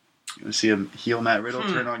 You want to see a heel Matt Riddle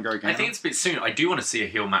turn on Gargano? I think it's a bit soon. I do want to see a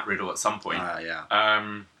heel Matt Riddle at some point. Yeah.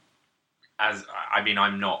 I'm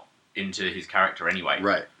not into his character anyway.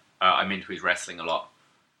 Right. I'm into his wrestling a lot.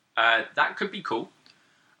 That could be cool.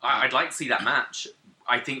 I'd like to see that match.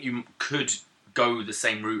 I think you could go the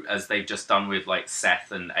same route as they've just done with like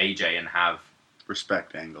Seth and AJ, and have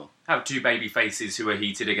Respect angle. Have two baby faces who are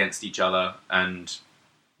heated against each other, and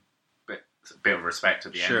a bit of respect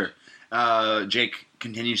at the end. Sure. Jake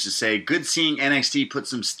continues to say, good seeing NXT put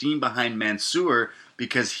some steam behind Mansoor,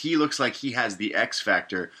 because he looks like he has the X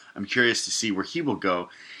factor. I'm curious to see where he will go.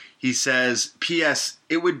 He says, P.S.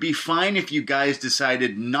 It would be fine if you guys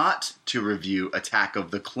decided not to review Attack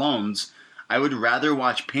of the Clones. I would rather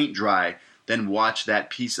watch paint dry than watch that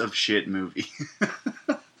piece of shit movie.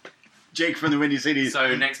 Jake from the Windy City.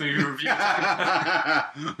 So next movie review.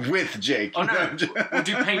 With Jake. Oh no, we'll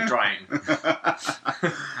do paint drying.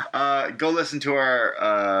 Go listen to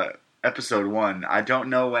our episode 1. I don't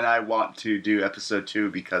know when I want to do episode 2,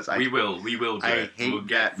 because we will do I it. We'll hate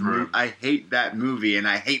get through. I hate that movie, and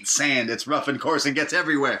I hate sand. It's rough and coarse and gets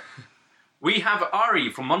everywhere. We have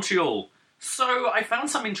Ari from Montreal. So I found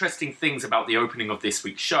some interesting things about the opening of this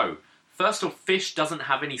week's show. First off, Fish doesn't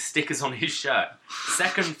have any stickers on his shirt.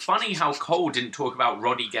 Second, funny how Cole didn't talk about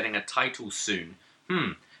Roddy getting a title soon.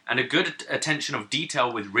 And a good attention of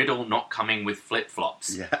detail with Riddle not coming with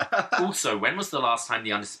flip-flops. Yeah. Also, when was the last time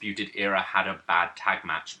the Undisputed Era had a bad tag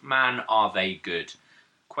match? Man, are they good.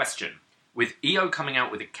 Question. With Io coming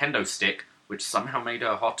out with a kendo stick, which somehow made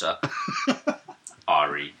her hotter...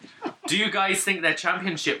 Ari. Do you guys think their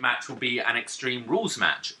championship match will be an Extreme Rules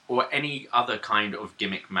match, or any other kind of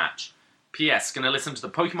gimmick match? P.S. Gonna listen to the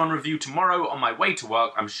Pokemon review tomorrow on my way to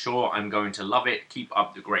work. I'm sure I'm going to love it. Keep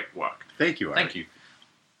up the great work. Thank you, Ari. Thank you.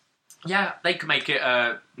 Yeah, they could make it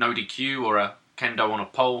a no DQ or a kendo on a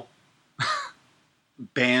pole.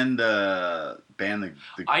 Ban the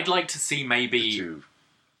I'd like to see maybe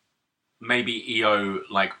Io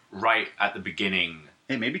like right at the beginning.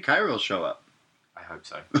 Hey, maybe Kyra will show up. I hope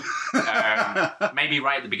so. Maybe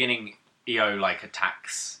right at the beginning, Io like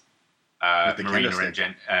attacks Marina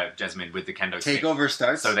and Jessamine with the kendo stick. Takeover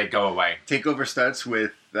starts. So they go away. Takeover starts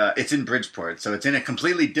with it's in Bridgeport, so it's in a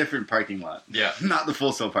completely different parking lot. Yeah, not the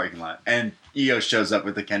Full Sail parking lot. And Io shows up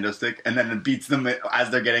with the kendo stick, and then it beats them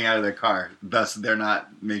as they're getting out of their car. Thus, they're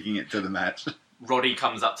not making it to the match. Roddy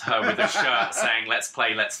comes up to her with a shirt saying, "Let's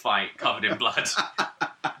play, let's fight," covered in blood.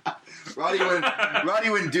 Roddy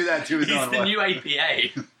wouldn't do that to his own wife. He's the new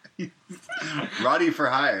APA. Roddy for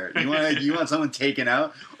hire. You want someone taken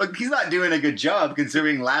out? Look, he's not doing a good job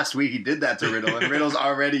considering last week he did that to Riddle, and Riddle's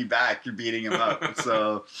already back beating him up.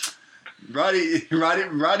 So, Roddy.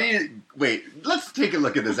 Wait, let's take a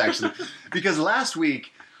look at this actually, because last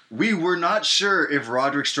week we were not sure if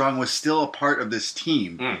Roderick Strong was still a part of this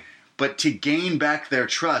team. But to gain back their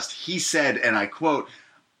trust, he said, and I quote,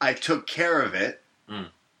 "I took care of it."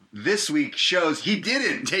 This week shows he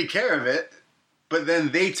didn't take care of it, but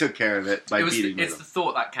then they took care of it by beating him. It's the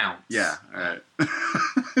thought that counts. Yeah, all right.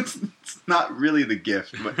 It's not really the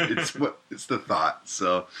gift, but it's the thought.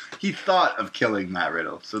 So he thought of killing Matt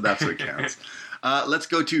Riddle, so that's what counts. Let's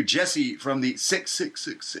go to Jesse from the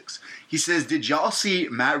 6666. He says, "Did y'all see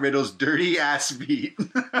Matt Riddle's dirty ass feet?"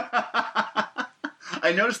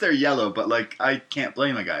 I noticed they're yellow, but like I can't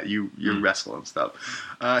blame a guy. You wrestle and stuff.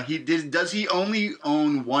 Does he only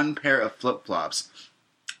own one pair of flip flops?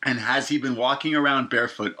 And has he been walking around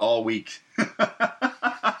barefoot all week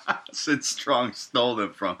since Strong stole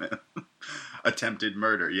them from him? Attempted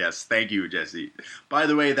murder. Yes, thank you, Jesse. By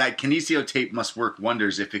the way, that kinesio tape must work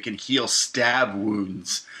wonders if it can heal stab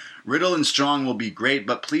wounds. Riddle and Strong will be great,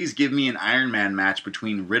 but please give me an Iron Man match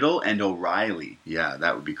between Riddle and O'Reilly. Yeah,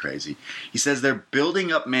 that would be crazy. He says they're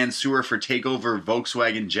building up Mansoor for TakeOver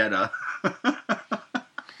Volkswagen Jetta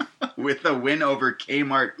with a win over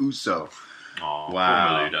Kmart Uso. Oh,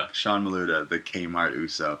 wow. Maluda. Sean Maluda, the Kmart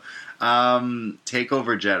Uso.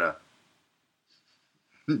 TakeOver Jetta.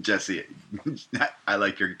 Jesse, I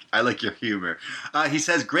like your humor. He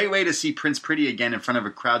says, great way to see Prince Pretty again in front of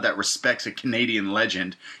a crowd that respects a Canadian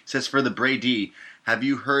legend. He says, for the Brady, have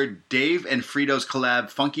you heard Dave and Frito's collab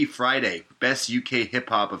Funky Friday? Best UK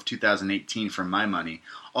hip-hop of 2018 for my money.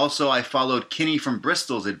 Also, I followed Kinney from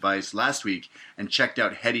Bristol's advice last week and checked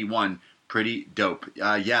out Heady One. Pretty dope.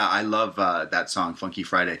 Yeah, I love that song, Funky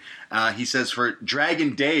Friday. He says for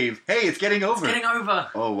Dragon Dave, hey, it's getting over. It's getting over.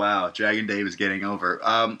 Oh, wow. Dragon Dave is getting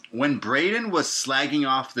over. When Braden was slagging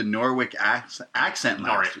off the Norwich accent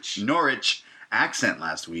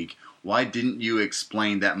last week, why didn't you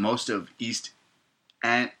explain that most of East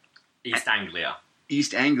Anglia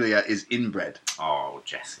is inbred? Oh,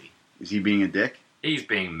 Jesse. Is he being a dick? He's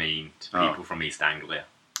being mean to people from East Anglia.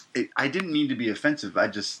 I didn't mean to be offensive. I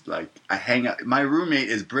just, I hang out. My roommate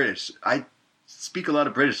is British. I speak a lot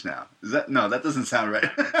of British now. No, that doesn't sound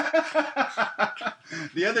right.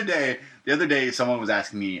 The other day, someone was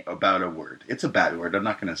asking me about a word. It's a bad word. I'm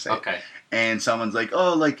not going to say it. And someone's like,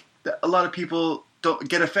 oh, like, a lot of people don't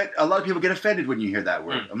get offended. A lot of people get offended when you hear that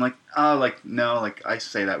word. I'm like, oh, like, no, like, I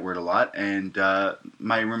say that word a lot. And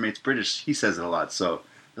my roommate's British. He says it a lot. So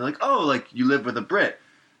they're like, oh, like, you live with a Brit.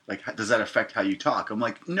 Like, does that affect how you talk? I'm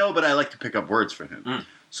like, no, but I like to pick up words for him.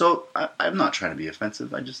 So I'm not trying to be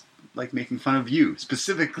offensive. I just like making fun of you,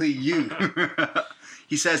 specifically you.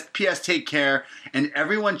 He says, P.S. Take care, and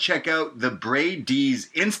everyone check out the Bray D's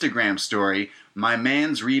Instagram story. My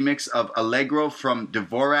man's remix of Allegro from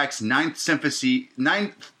Dvorak's Ninth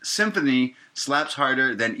Symphony slaps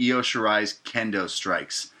harder than Io Shirai's Kendo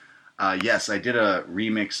Strikes. Yes, I did a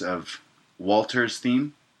remix of Walter's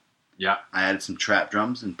theme. Yeah, I added some trap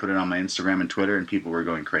drums and put it on my Instagram and Twitter, and people were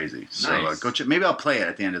going crazy. So nice. Go check. Maybe I'll play it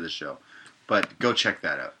at the end of the show, but go check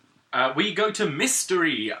that out. We go to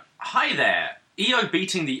Mystery. Hi there. Io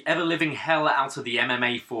beating the ever-living hell out of the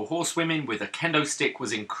MMA for horsewomen with a kendo stick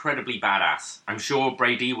was incredibly badass. I'm sure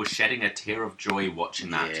Brady was shedding a tear of joy watching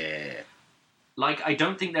that. Yeah. Like, I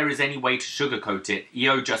don't think there is any way to sugarcoat it.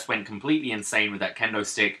 Io just went completely insane with that kendo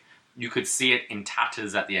stick. You could see it in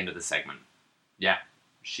tatters at the end of the segment. Yeah.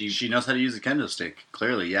 She knows how to use a kendo stick.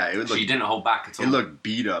 Clearly, yeah. She didn't hold back at all. It looked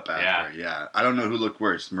beat up after. Yeah. I don't know who looked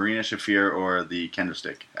worse, Marina Shafir or the kendo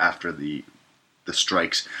stick after the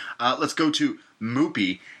strikes. Let's go to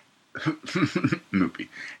Moopy. Moopy.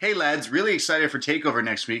 Hey lads, really excited for TakeOver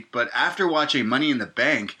next week, but after watching Money in the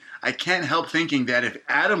Bank, I can't help thinking that if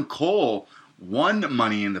Adam Cole won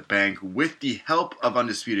Money in the Bank with the help of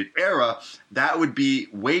Undisputed Era, that would be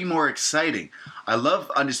way more exciting. I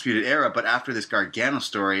love Undisputed Era, but after this Gargano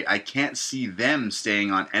story, I can't see them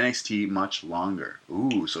staying on NXT much longer.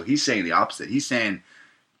 Ooh, so he's saying the opposite. He's saying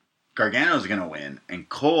Gargano's going to win, and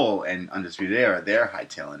Cole and Undisputed Era, they're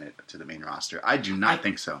hightailing it to the main roster. I do not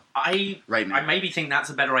think so. Right now. I maybe think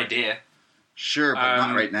that's a better idea. Sure, but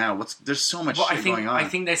not right now. There's so much shit going on. I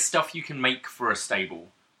think there's stuff you can make for a stable.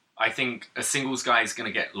 I think a singles guy is going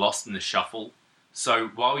to get lost in the shuffle. So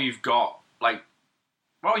while you've got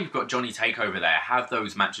Johnny Takeover there, have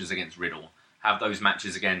those matches against Riddle, have those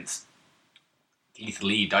matches against Keith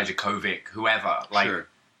Lee, Dijakovic, whoever. Sure.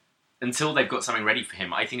 Until they've got something ready for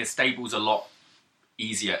him, I think a stable's a lot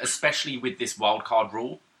easier, especially with this wildcard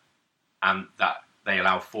rule, and that they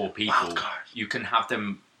allow 4 people. You can have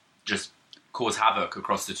them just cause havoc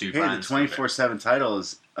across the two brands. The 24/7 title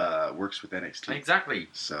works with NXT. Exactly.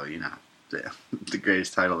 So, the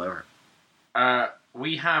greatest title ever.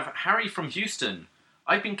 We have Harry from Houston.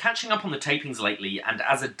 I've been catching up on the tapings lately, and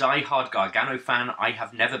as a die-hard Gargano fan, I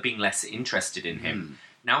have never been less interested in him.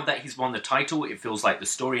 Now that he's won the title, it feels like the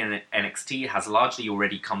story in NXT has largely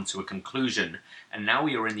already come to a conclusion, and now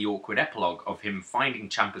we are in the awkward epilogue of him finding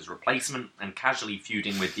Ciampa's replacement and casually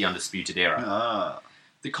feuding with the Undisputed Era.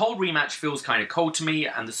 The Cole rematch feels kind of cold to me,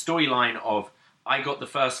 and the storyline of, I got the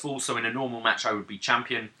first fall, so in a normal match I would be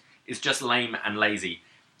champion, is just lame and lazy.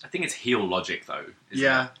 I think it's heel logic, though.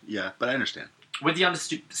 Yeah, but I understand. With the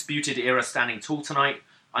Undisputed Era standing tall tonight,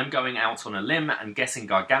 I'm going out on a limb and guessing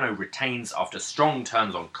Gargano retains after strong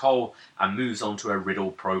turns on Cole and moves on to a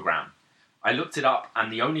Riddle program. I looked it up,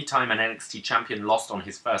 and the only time an NXT champion lost on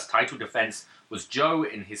his first title defense was Joe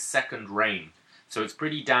in his second reign. So it's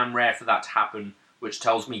pretty damn rare for that to happen, which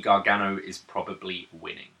tells me Gargano is probably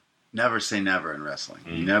winning. Never say never in wrestling.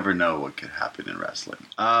 You never know what could happen in wrestling.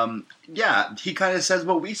 Yeah, he kind of says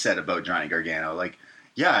what we said about Johnny Gargano. Like,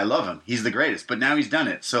 yeah, I love him. He's the greatest. But now he's done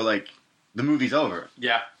it. So, like, the movie's over.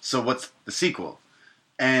 Yeah. So what's the sequel?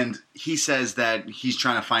 And he says that he's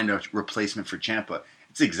trying to find a replacement for Ciampa.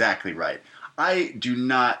 It's exactly right. I do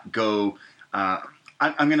not go... I'm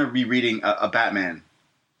going to be reading a Batman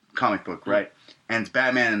comic book, right? And it's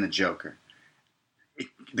Batman and the Joker.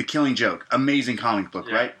 The Killing Joke. Amazing comic book,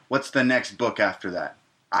 right? What's the next book after that?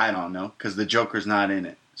 I don't know, because the Joker's not in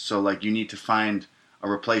it. So, like, you need to find a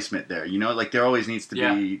replacement there. You know, like, there always needs to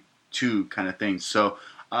be two kind of things. So,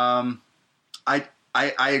 I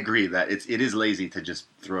agree that it is lazy to just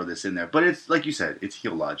throw this in there. But it's, like you said, it's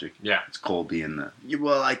heel logic. Yeah. It's Cole being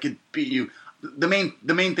well, I could beat you. The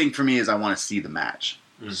main thing for me is I want to see the match.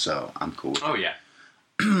 So, I'm cool with it. Oh, yeah.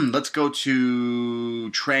 Let's go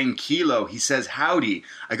to Tranquilo. He says, howdy.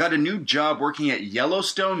 I got a new job working at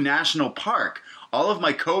Yellowstone National Park. All of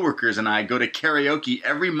my coworkers and I go to karaoke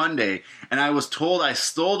every Monday, and I was told I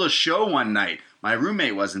stole the show one night. My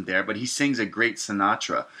roommate wasn't there, but he sings a great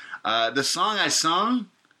Sinatra. The song I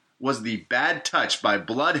sung was The Bad Touch by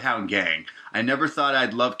Bloodhound Gang. I never thought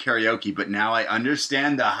I'd love karaoke, but now I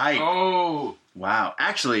understand the hype. Oh! Wow.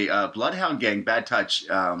 Actually, Bloodhound Gang, Bad Touch...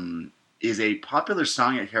 is a popular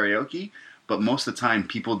song at karaoke, but most of the time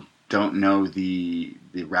people don't know the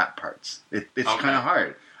rap parts. It's kind of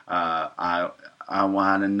hard. I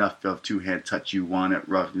want enough of two-hand touch. You want it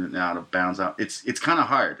rough and out of bounds. Out. It's kind of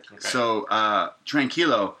hard. Okay. So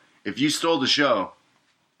Tranquilo, if you stole the show,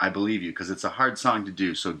 I believe you because it's a hard song to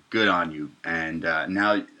do. So good on you. And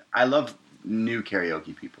now I love new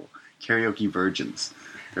karaoke people, karaoke virgins.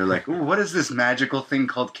 They're like, ooh, what is this magical thing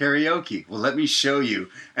called karaoke? Well, let me show you.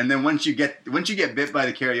 And then once you get bit by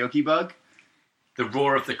the karaoke bug, the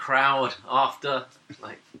roar of the crowd after,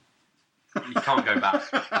 like, you can't go back.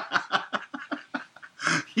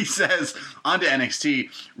 He says, on to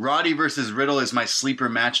NXT, Roddy versus Riddle is my sleeper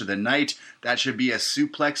match of the night. That should be a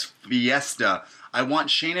suplex fiesta. I want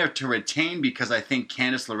Shayna to retain because I think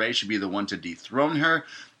Candice LeRae should be the one to dethrone her.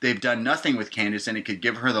 They've done nothing with Candice, and it could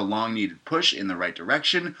give her the long-needed push in the right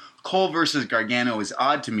direction. Cole versus Gargano is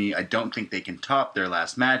odd to me. I don't think they can top their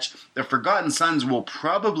last match. The Forgotten Sons will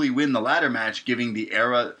probably win the ladder match, giving the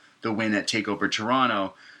Era the win at TakeOver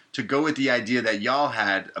Toronto, to go with the idea that y'all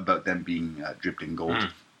had about them being dripped in gold.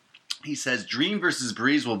 He says, Dream versus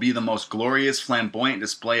Breeze will be the most glorious, flamboyant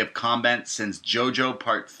display of combat since JoJo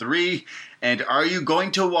Part 3. And are you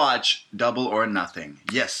going to watch Double or Nothing?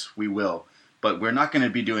 Yes, we will. But we're not going to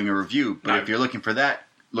be doing a review. But if you're looking for that,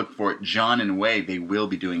 look for it. John and Wei, they will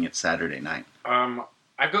be doing it Saturday night.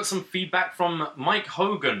 I've got some feedback from Mike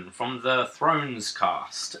Hogan from the Thrones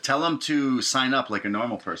cast. Tell him to sign up like a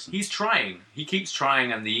normal person. He's trying. He keeps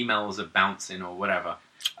trying and the emails are bouncing or whatever.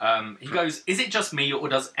 He goes, is it just me or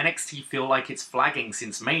does NXT feel like it's flagging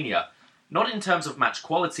since Mania? Not in terms of match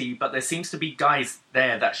quality, but there seems to be guys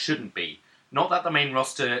there that shouldn't be. Not that the main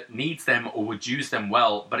roster needs them or would use them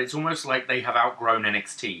well, but it's almost like they have outgrown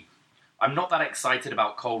NXT. I'm not that excited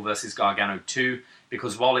about Cole versus Gargano 2,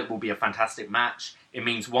 because while it will be a fantastic match, it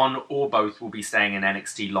means one or both will be staying in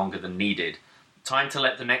NXT longer than needed. Time to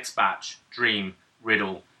let the next batch, Dream,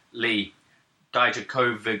 Riddle, Lee,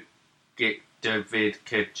 Dijakovic, David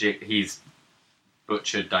Kajik, he's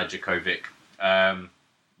butchered Dijakovic, and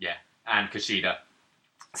Kushida.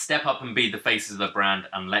 Step up and be the faces of the brand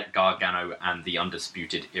and let Gargano and the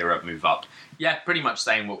Undisputed Era move up. Yeah, pretty much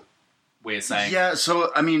saying what we're saying. Yeah,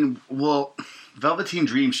 so, I mean, well, Velveteen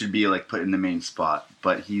Dream should be, like, put in the main spot,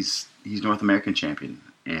 but he's North American champion.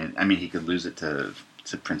 And, I mean, he could lose it to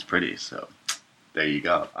Prince Pretty, so there you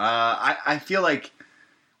go. I feel like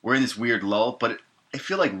we're in this weird lull, but I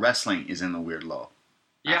feel like wrestling is in the weird lull.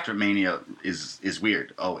 Yeah. After Mania is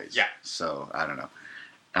weird, always. Yeah. So, I don't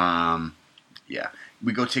know. Yeah.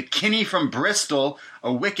 We go to Kinney from Bristol,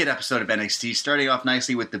 a wicked episode of NXT, starting off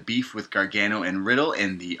nicely with the beef with Gargano and Riddle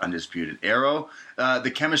in the Undisputed Era.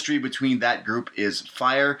 The chemistry between that group is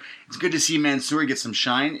fire. It's good to see Mansoor get some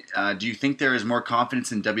shine. Do you think there is more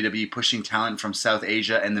confidence in WWE pushing talent from South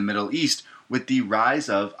Asia and the Middle East with the rise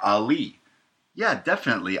of Ali? Yeah,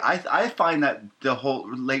 definitely. I find that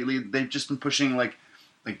lately they've just been pushing like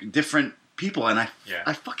different people, and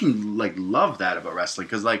I fucking love that about wrestling,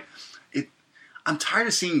 because I'm tired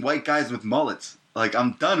of seeing white guys with mullets. Like,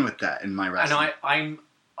 I'm done with that in my wrestling. And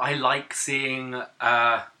I like seeing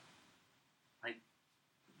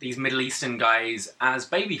these Middle Eastern guys as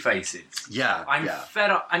baby faces. Yeah, I'm fed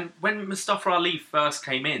up. And when Mustafa Ali first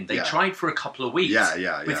came in, they tried for a couple of weeks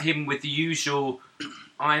with him with the usual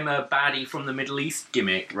I'm a baddie from the Middle East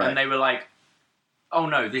gimmick, and they were like, oh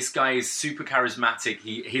no, this guy is super charismatic.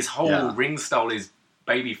 His whole ring style is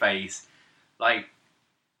babyface. Like,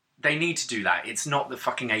 they need to do that. It's not the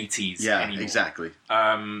fucking 80s anymore. Yeah, exactly.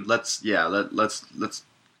 Let's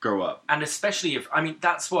grow up. And especially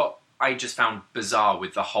that's what I just found bizarre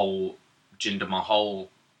with the whole Jinder Mahal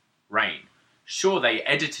reign. Sure, they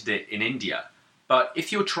edited it in India, but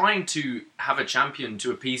if you're trying to have a champion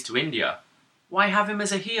to appease to India, why have him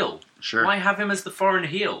as a heel? Sure. Why have him as the foreign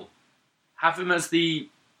heel? Have him as the,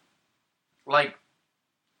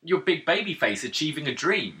 your big baby face achieving a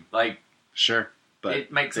dream. Sure. But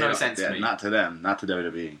it makes no sense to me. Not to them. Not to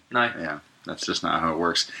WWE. No. Yeah. That's just not how it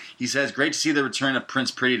works. He says, great to see the return of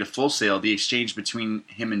Prince Pretty to Full Sail. The exchange between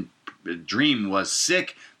him and Dream was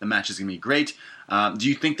sick. The match is going to be great. Do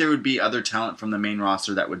you think there would be other talent from the main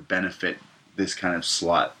roster that would benefit this kind of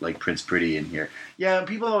slot, like Prince Pretty in here? Yeah,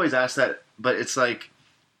 people always ask that, but it's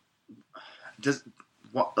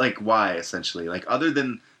why, essentially? Other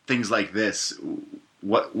than things like this, who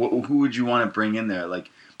would you want to bring in there?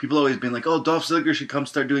 People always been like, oh, Dolph Ziggler should come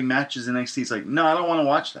start doing matches in NXT. It's no, I don't want to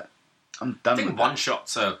watch that. I'm done with that. I think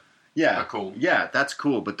one-shots are cool. Yeah, that's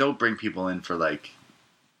cool, but don't bring people in for,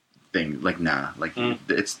 things.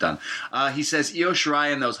 It's done. He says, Io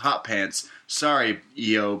Shirai in those hot pants. Sorry,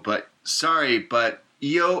 Io, but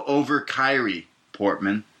Io over Kyrie,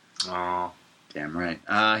 Portman. Oh. Damn right.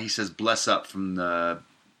 He says, bless up from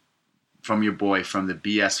your boy from the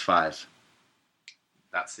BS5.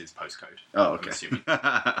 That's his postcode. Oh, okay. I'm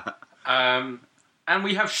assuming. And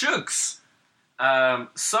we have Shugs.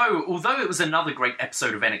 So, although it was another great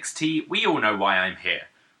episode of NXT, we all know why I'm here.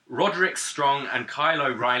 Roderick Strong and Kyle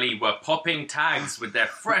O'Reilly were popping tags with their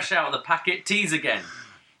fresh out of the packet tees again.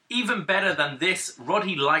 Even better than this,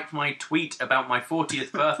 Roddy liked my tweet about my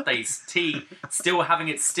 40th birthday tee still having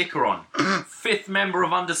its sticker on. 5th member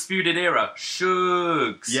of Undisputed Era,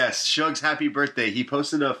 Shugs. Yes, Shugs, happy birthday. He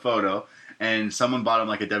posted a photo, and someone bought him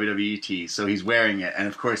a WWE tee, so he's wearing it, and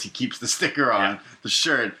of course he keeps the sticker on the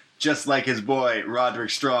shirt, just like his boy Roderick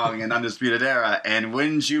Strong in Undisputed Era. And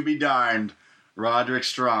wouldn't you be darned, Roderick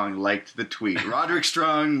Strong liked the tweet. Roderick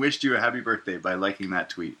Strong wished you a happy birthday by liking that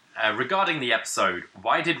tweet. Regarding the episode,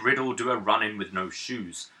 why did Riddle do a run-in with no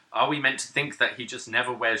shoes? Are we meant to think that he just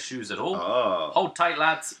never wears shoes at all? Oh. Hold tight,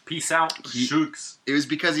 lads. Peace out. Shugs. It was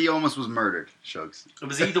because he almost was murdered, Shugs. It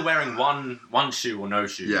was either wearing one shoe or no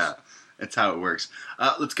shoes. Yeah, that's how it works.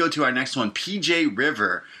 Let's go to our next one. PJ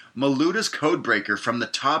River. Maluta's Codebreaker from the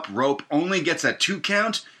top rope only gets a 2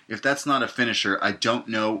 count. If that's not a finisher, I don't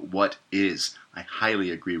know what is. I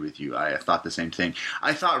highly agree with you. I thought the same thing.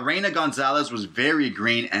 I thought Reina Gonzalez was very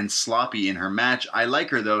green and sloppy in her match. I like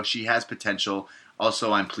her, though. She has potential.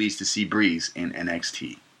 Also, I'm pleased to see Breeze in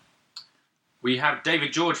NXT. We have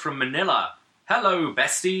David George from Manila. Hello,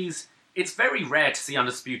 besties. It's very rare to see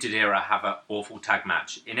Undisputed Era have an awful tag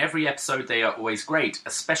match. In every episode, they are always great,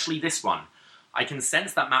 especially this one. I can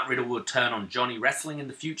sense that Matt Riddle will turn on Johnny Wrestling in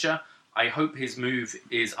the future. I hope his move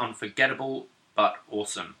is unforgettable, but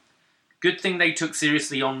awesome. Good thing they took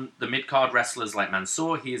seriously on the mid-card wrestlers like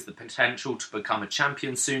Mansoor. He has the potential to become a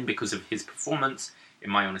champion soon because of his performance,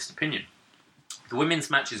 in my honest opinion. The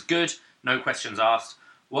women's match is good, no questions asked.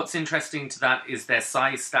 What's interesting to that is their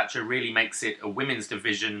size stature really makes it a women's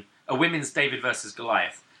division, a women's David versus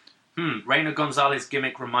Goliath. Reina Gonzalez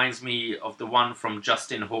gimmick reminds me of the one from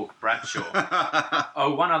Justin Hawk Bradshaw.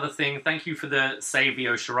 Oh, one other thing. Thank you for the save,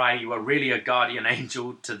 Io Shirai. You are really a guardian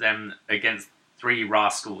angel to them against 3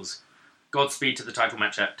 rascals. Godspeed to the title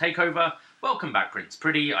match at TakeOver. Welcome back, Prince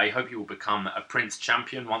Pretty. I hope you will become a Prince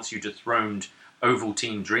champion once you dethroned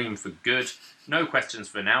Ovaltine Dream for good. No questions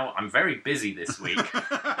for now. I'm very busy this week.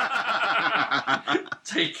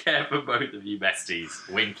 Take care for both of you,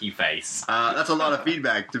 besties. Winky face. That's a lot of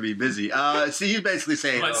feedback to be busy. See, he's basically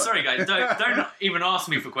saying... Well, sorry, guys. Don't even ask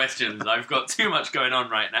me for questions. I've got too much going on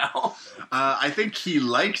right now. I think he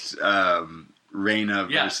liked Reina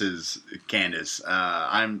Yeah. versus Candace.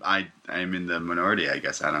 I'm in the minority, I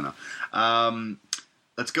guess. I don't know.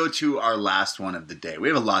 Let's go to our last one of the day. We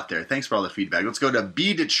have a lot there. Thanks for all the feedback. Let's go to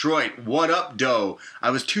B Detroit. What up, doe?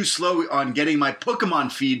 I was too slow on getting my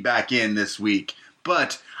Pokemon feedback in this week,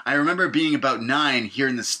 but I remember being about 9 here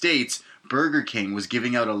in the States. Burger King was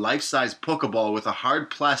giving out a life-size Pokeball with a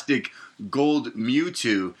hard plastic gold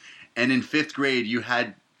Mewtwo, and in 5th grade you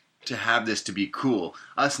had to have this to be cool.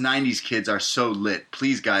 Us 90s kids are so lit.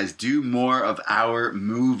 Please, guys, do more of our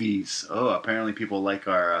movies. Oh, apparently people like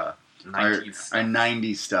our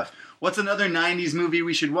 90s stuff. What's another 90s movie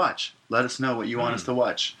we should watch? Let us know what you want us to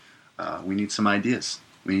watch. We need some ideas.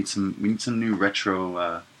 We need some new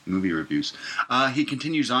retro movie reviews. He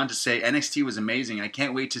continues on to say, NXT was amazing. I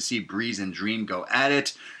can't wait to see Breeze and Dream go at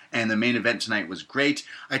it. And the main event tonight was great.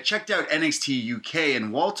 I checked out NXT UK,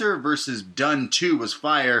 and Walter versus Dunn 2 was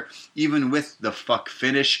fire, even with the fuck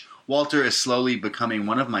finish. Walter is slowly becoming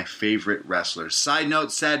one of my favorite wrestlers. Side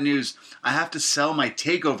note, sad news, I have to sell my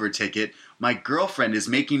takeover ticket. My girlfriend is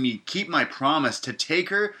making me keep my promise to take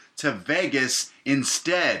her to Vegas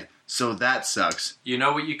instead. So that sucks. You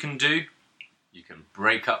know what you can do? You can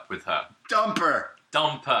break up with her. Dump her.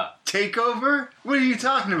 Takeover? What are you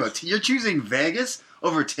talking about? You're choosing Vegas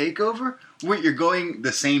over Takeover? Wait, you're going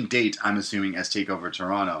the same date, I'm assuming, as Takeover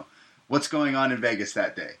Toronto. What's going on in Vegas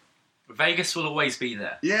that day? Vegas will always be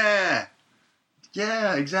there. Yeah.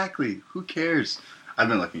 Yeah, exactly. Who cares? I've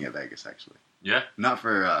been looking at Vegas, actually. Yeah? Not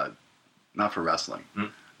for wrestling.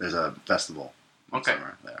 There's a festival. Okay.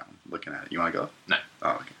 Somewhere there. I'm looking at it. You want to go? No.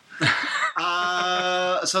 Oh, okay.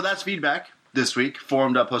 So that's feedback this week.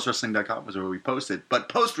 Forum.postwrestling.com is where we post it. But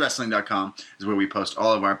postwrestling.com is where we post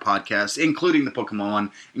all of our podcasts, including the Pokemon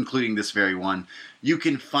one, including this very one. You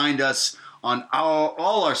can find us on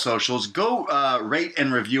all our socials. Go rate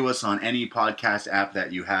and review us on any podcast app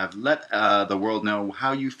that you have. Let the world know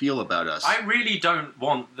how you feel about us. I really don't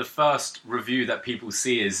want the first review that people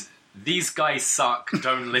see is, these guys suck,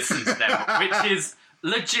 don't listen to them, which is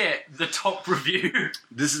legit the top review.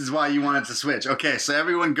 This is why you wanted to switch. Okay, so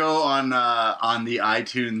everyone go on the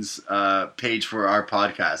iTunes page for our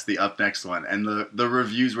podcast, the upNXT one, and the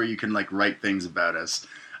reviews where you can like write things about us.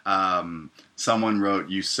 Someone wrote,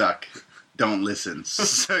 "You suck. Don't listen."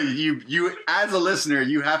 So you as a listener,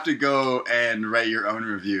 you have to go and write your own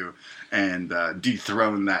review and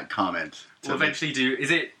dethrone that comment. We'll eventually do. Is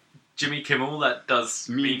it Jimmy Kimmel that does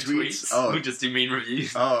mean tweets? Oh. Who just do mean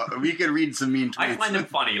reviews? Oh, we could read some mean tweets. I find them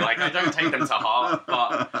funny. Like, I don't take them to heart,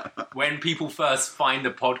 but when people first find the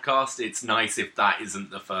podcast, it's nice if that isn't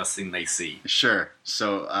the first thing they see. Sure.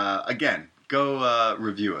 So, again, go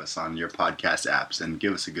review us on your podcast apps and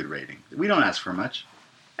give us a good rating. We don't ask for much.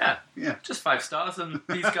 Yeah. Just 5 stars, and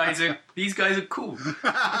these guys are cool.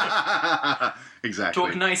 Exactly.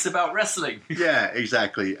 Talk nice about wrestling. Yeah,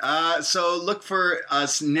 exactly. So look for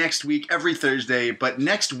us next week, every Thursday, but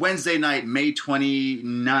next Wednesday night, May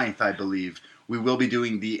 29th, I believe, we will be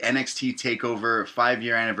doing the NXT TakeOver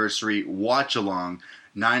 5-year anniversary watch-along,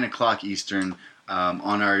 9 o'clock Eastern,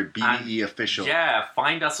 on our BDE Official. Yeah,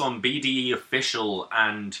 find us on BDE Official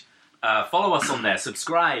and follow us on there,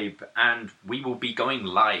 subscribe, and we will be going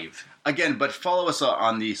live. Again, but follow us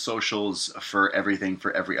on the socials for everything,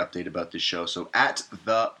 for every update about this show. So at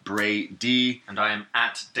the Bray D. And I am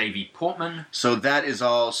at Davey Portman. So that is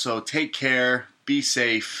all. So take care, be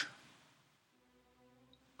safe.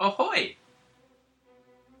 Ahoy!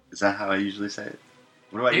 Is that how I usually say it?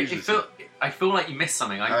 What do I usually say? I feel like you missed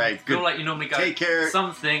something. I feel like you normally go, take care.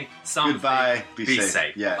 Something. Goodbye. Be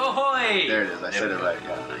safe. Yeah. Ahoy! There it is. I said it right.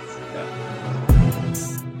 Yeah. Nice. Yeah.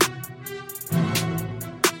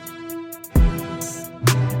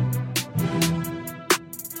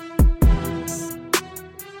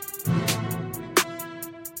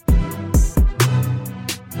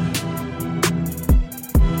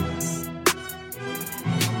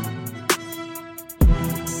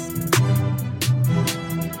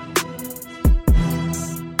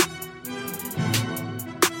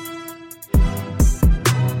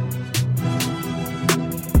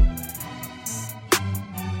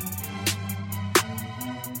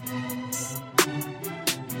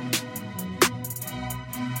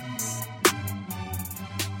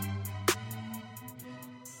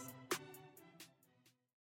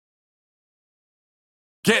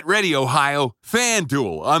 Get ready, Ohio.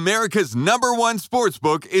 FanDuel, America's #1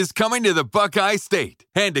 sportsbook, is coming to the Buckeye State.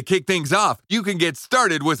 And to kick things off, you can get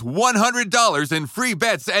started with $100 in free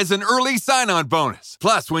bets as an early sign-on bonus.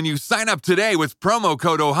 Plus, when you sign up today with promo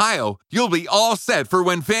code OHIO, you'll be all set for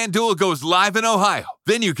when FanDuel goes live in Ohio.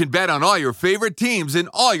 Then you can bet on all your favorite teams and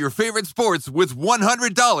all your favorite sports with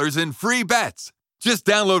 $100 in free bets. Just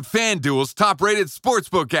download FanDuel's top-rated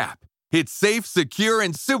sportsbook app. It's safe, secure,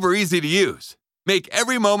 and super easy to use. Make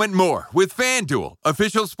every moment more with FanDuel,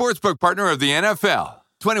 official sportsbook partner of the NFL.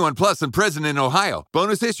 21 plus and present in Ohio.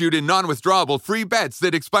 Bonus issued in non-withdrawable free bets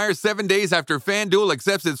that expire 7 days after FanDuel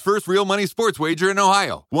accepts its first real money sports wager in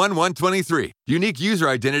Ohio. 1/1/23. Unique user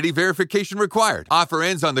identity verification required. Offer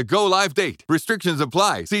ends on the go-live date. Restrictions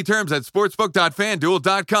apply. See terms at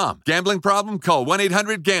sportsbook.fanduel.com. Gambling problem? Call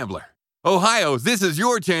 1-800-GAMBLER. Ohio, this is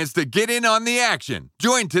your chance to get in on the action.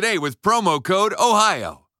 Join today with promo code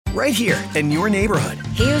OHIO. Right here in your neighborhood.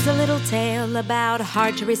 Here's a little tale about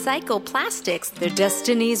hard-to-recycle plastics. Their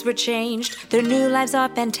destinies were changed. Their new lives are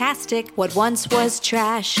fantastic. What once was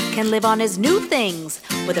trash can live on as new things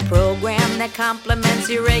with a program that complements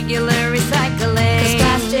your regular recycling. 'Cause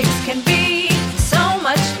plastics can be so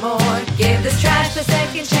much more. Give this trash the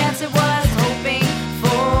second chance it was hoping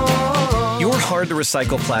for. Your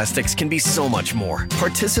hard-to-recycle plastics can be so much more.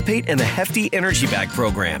 Participate in the Hefty Energy Bag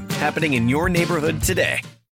program happening in your neighborhood today.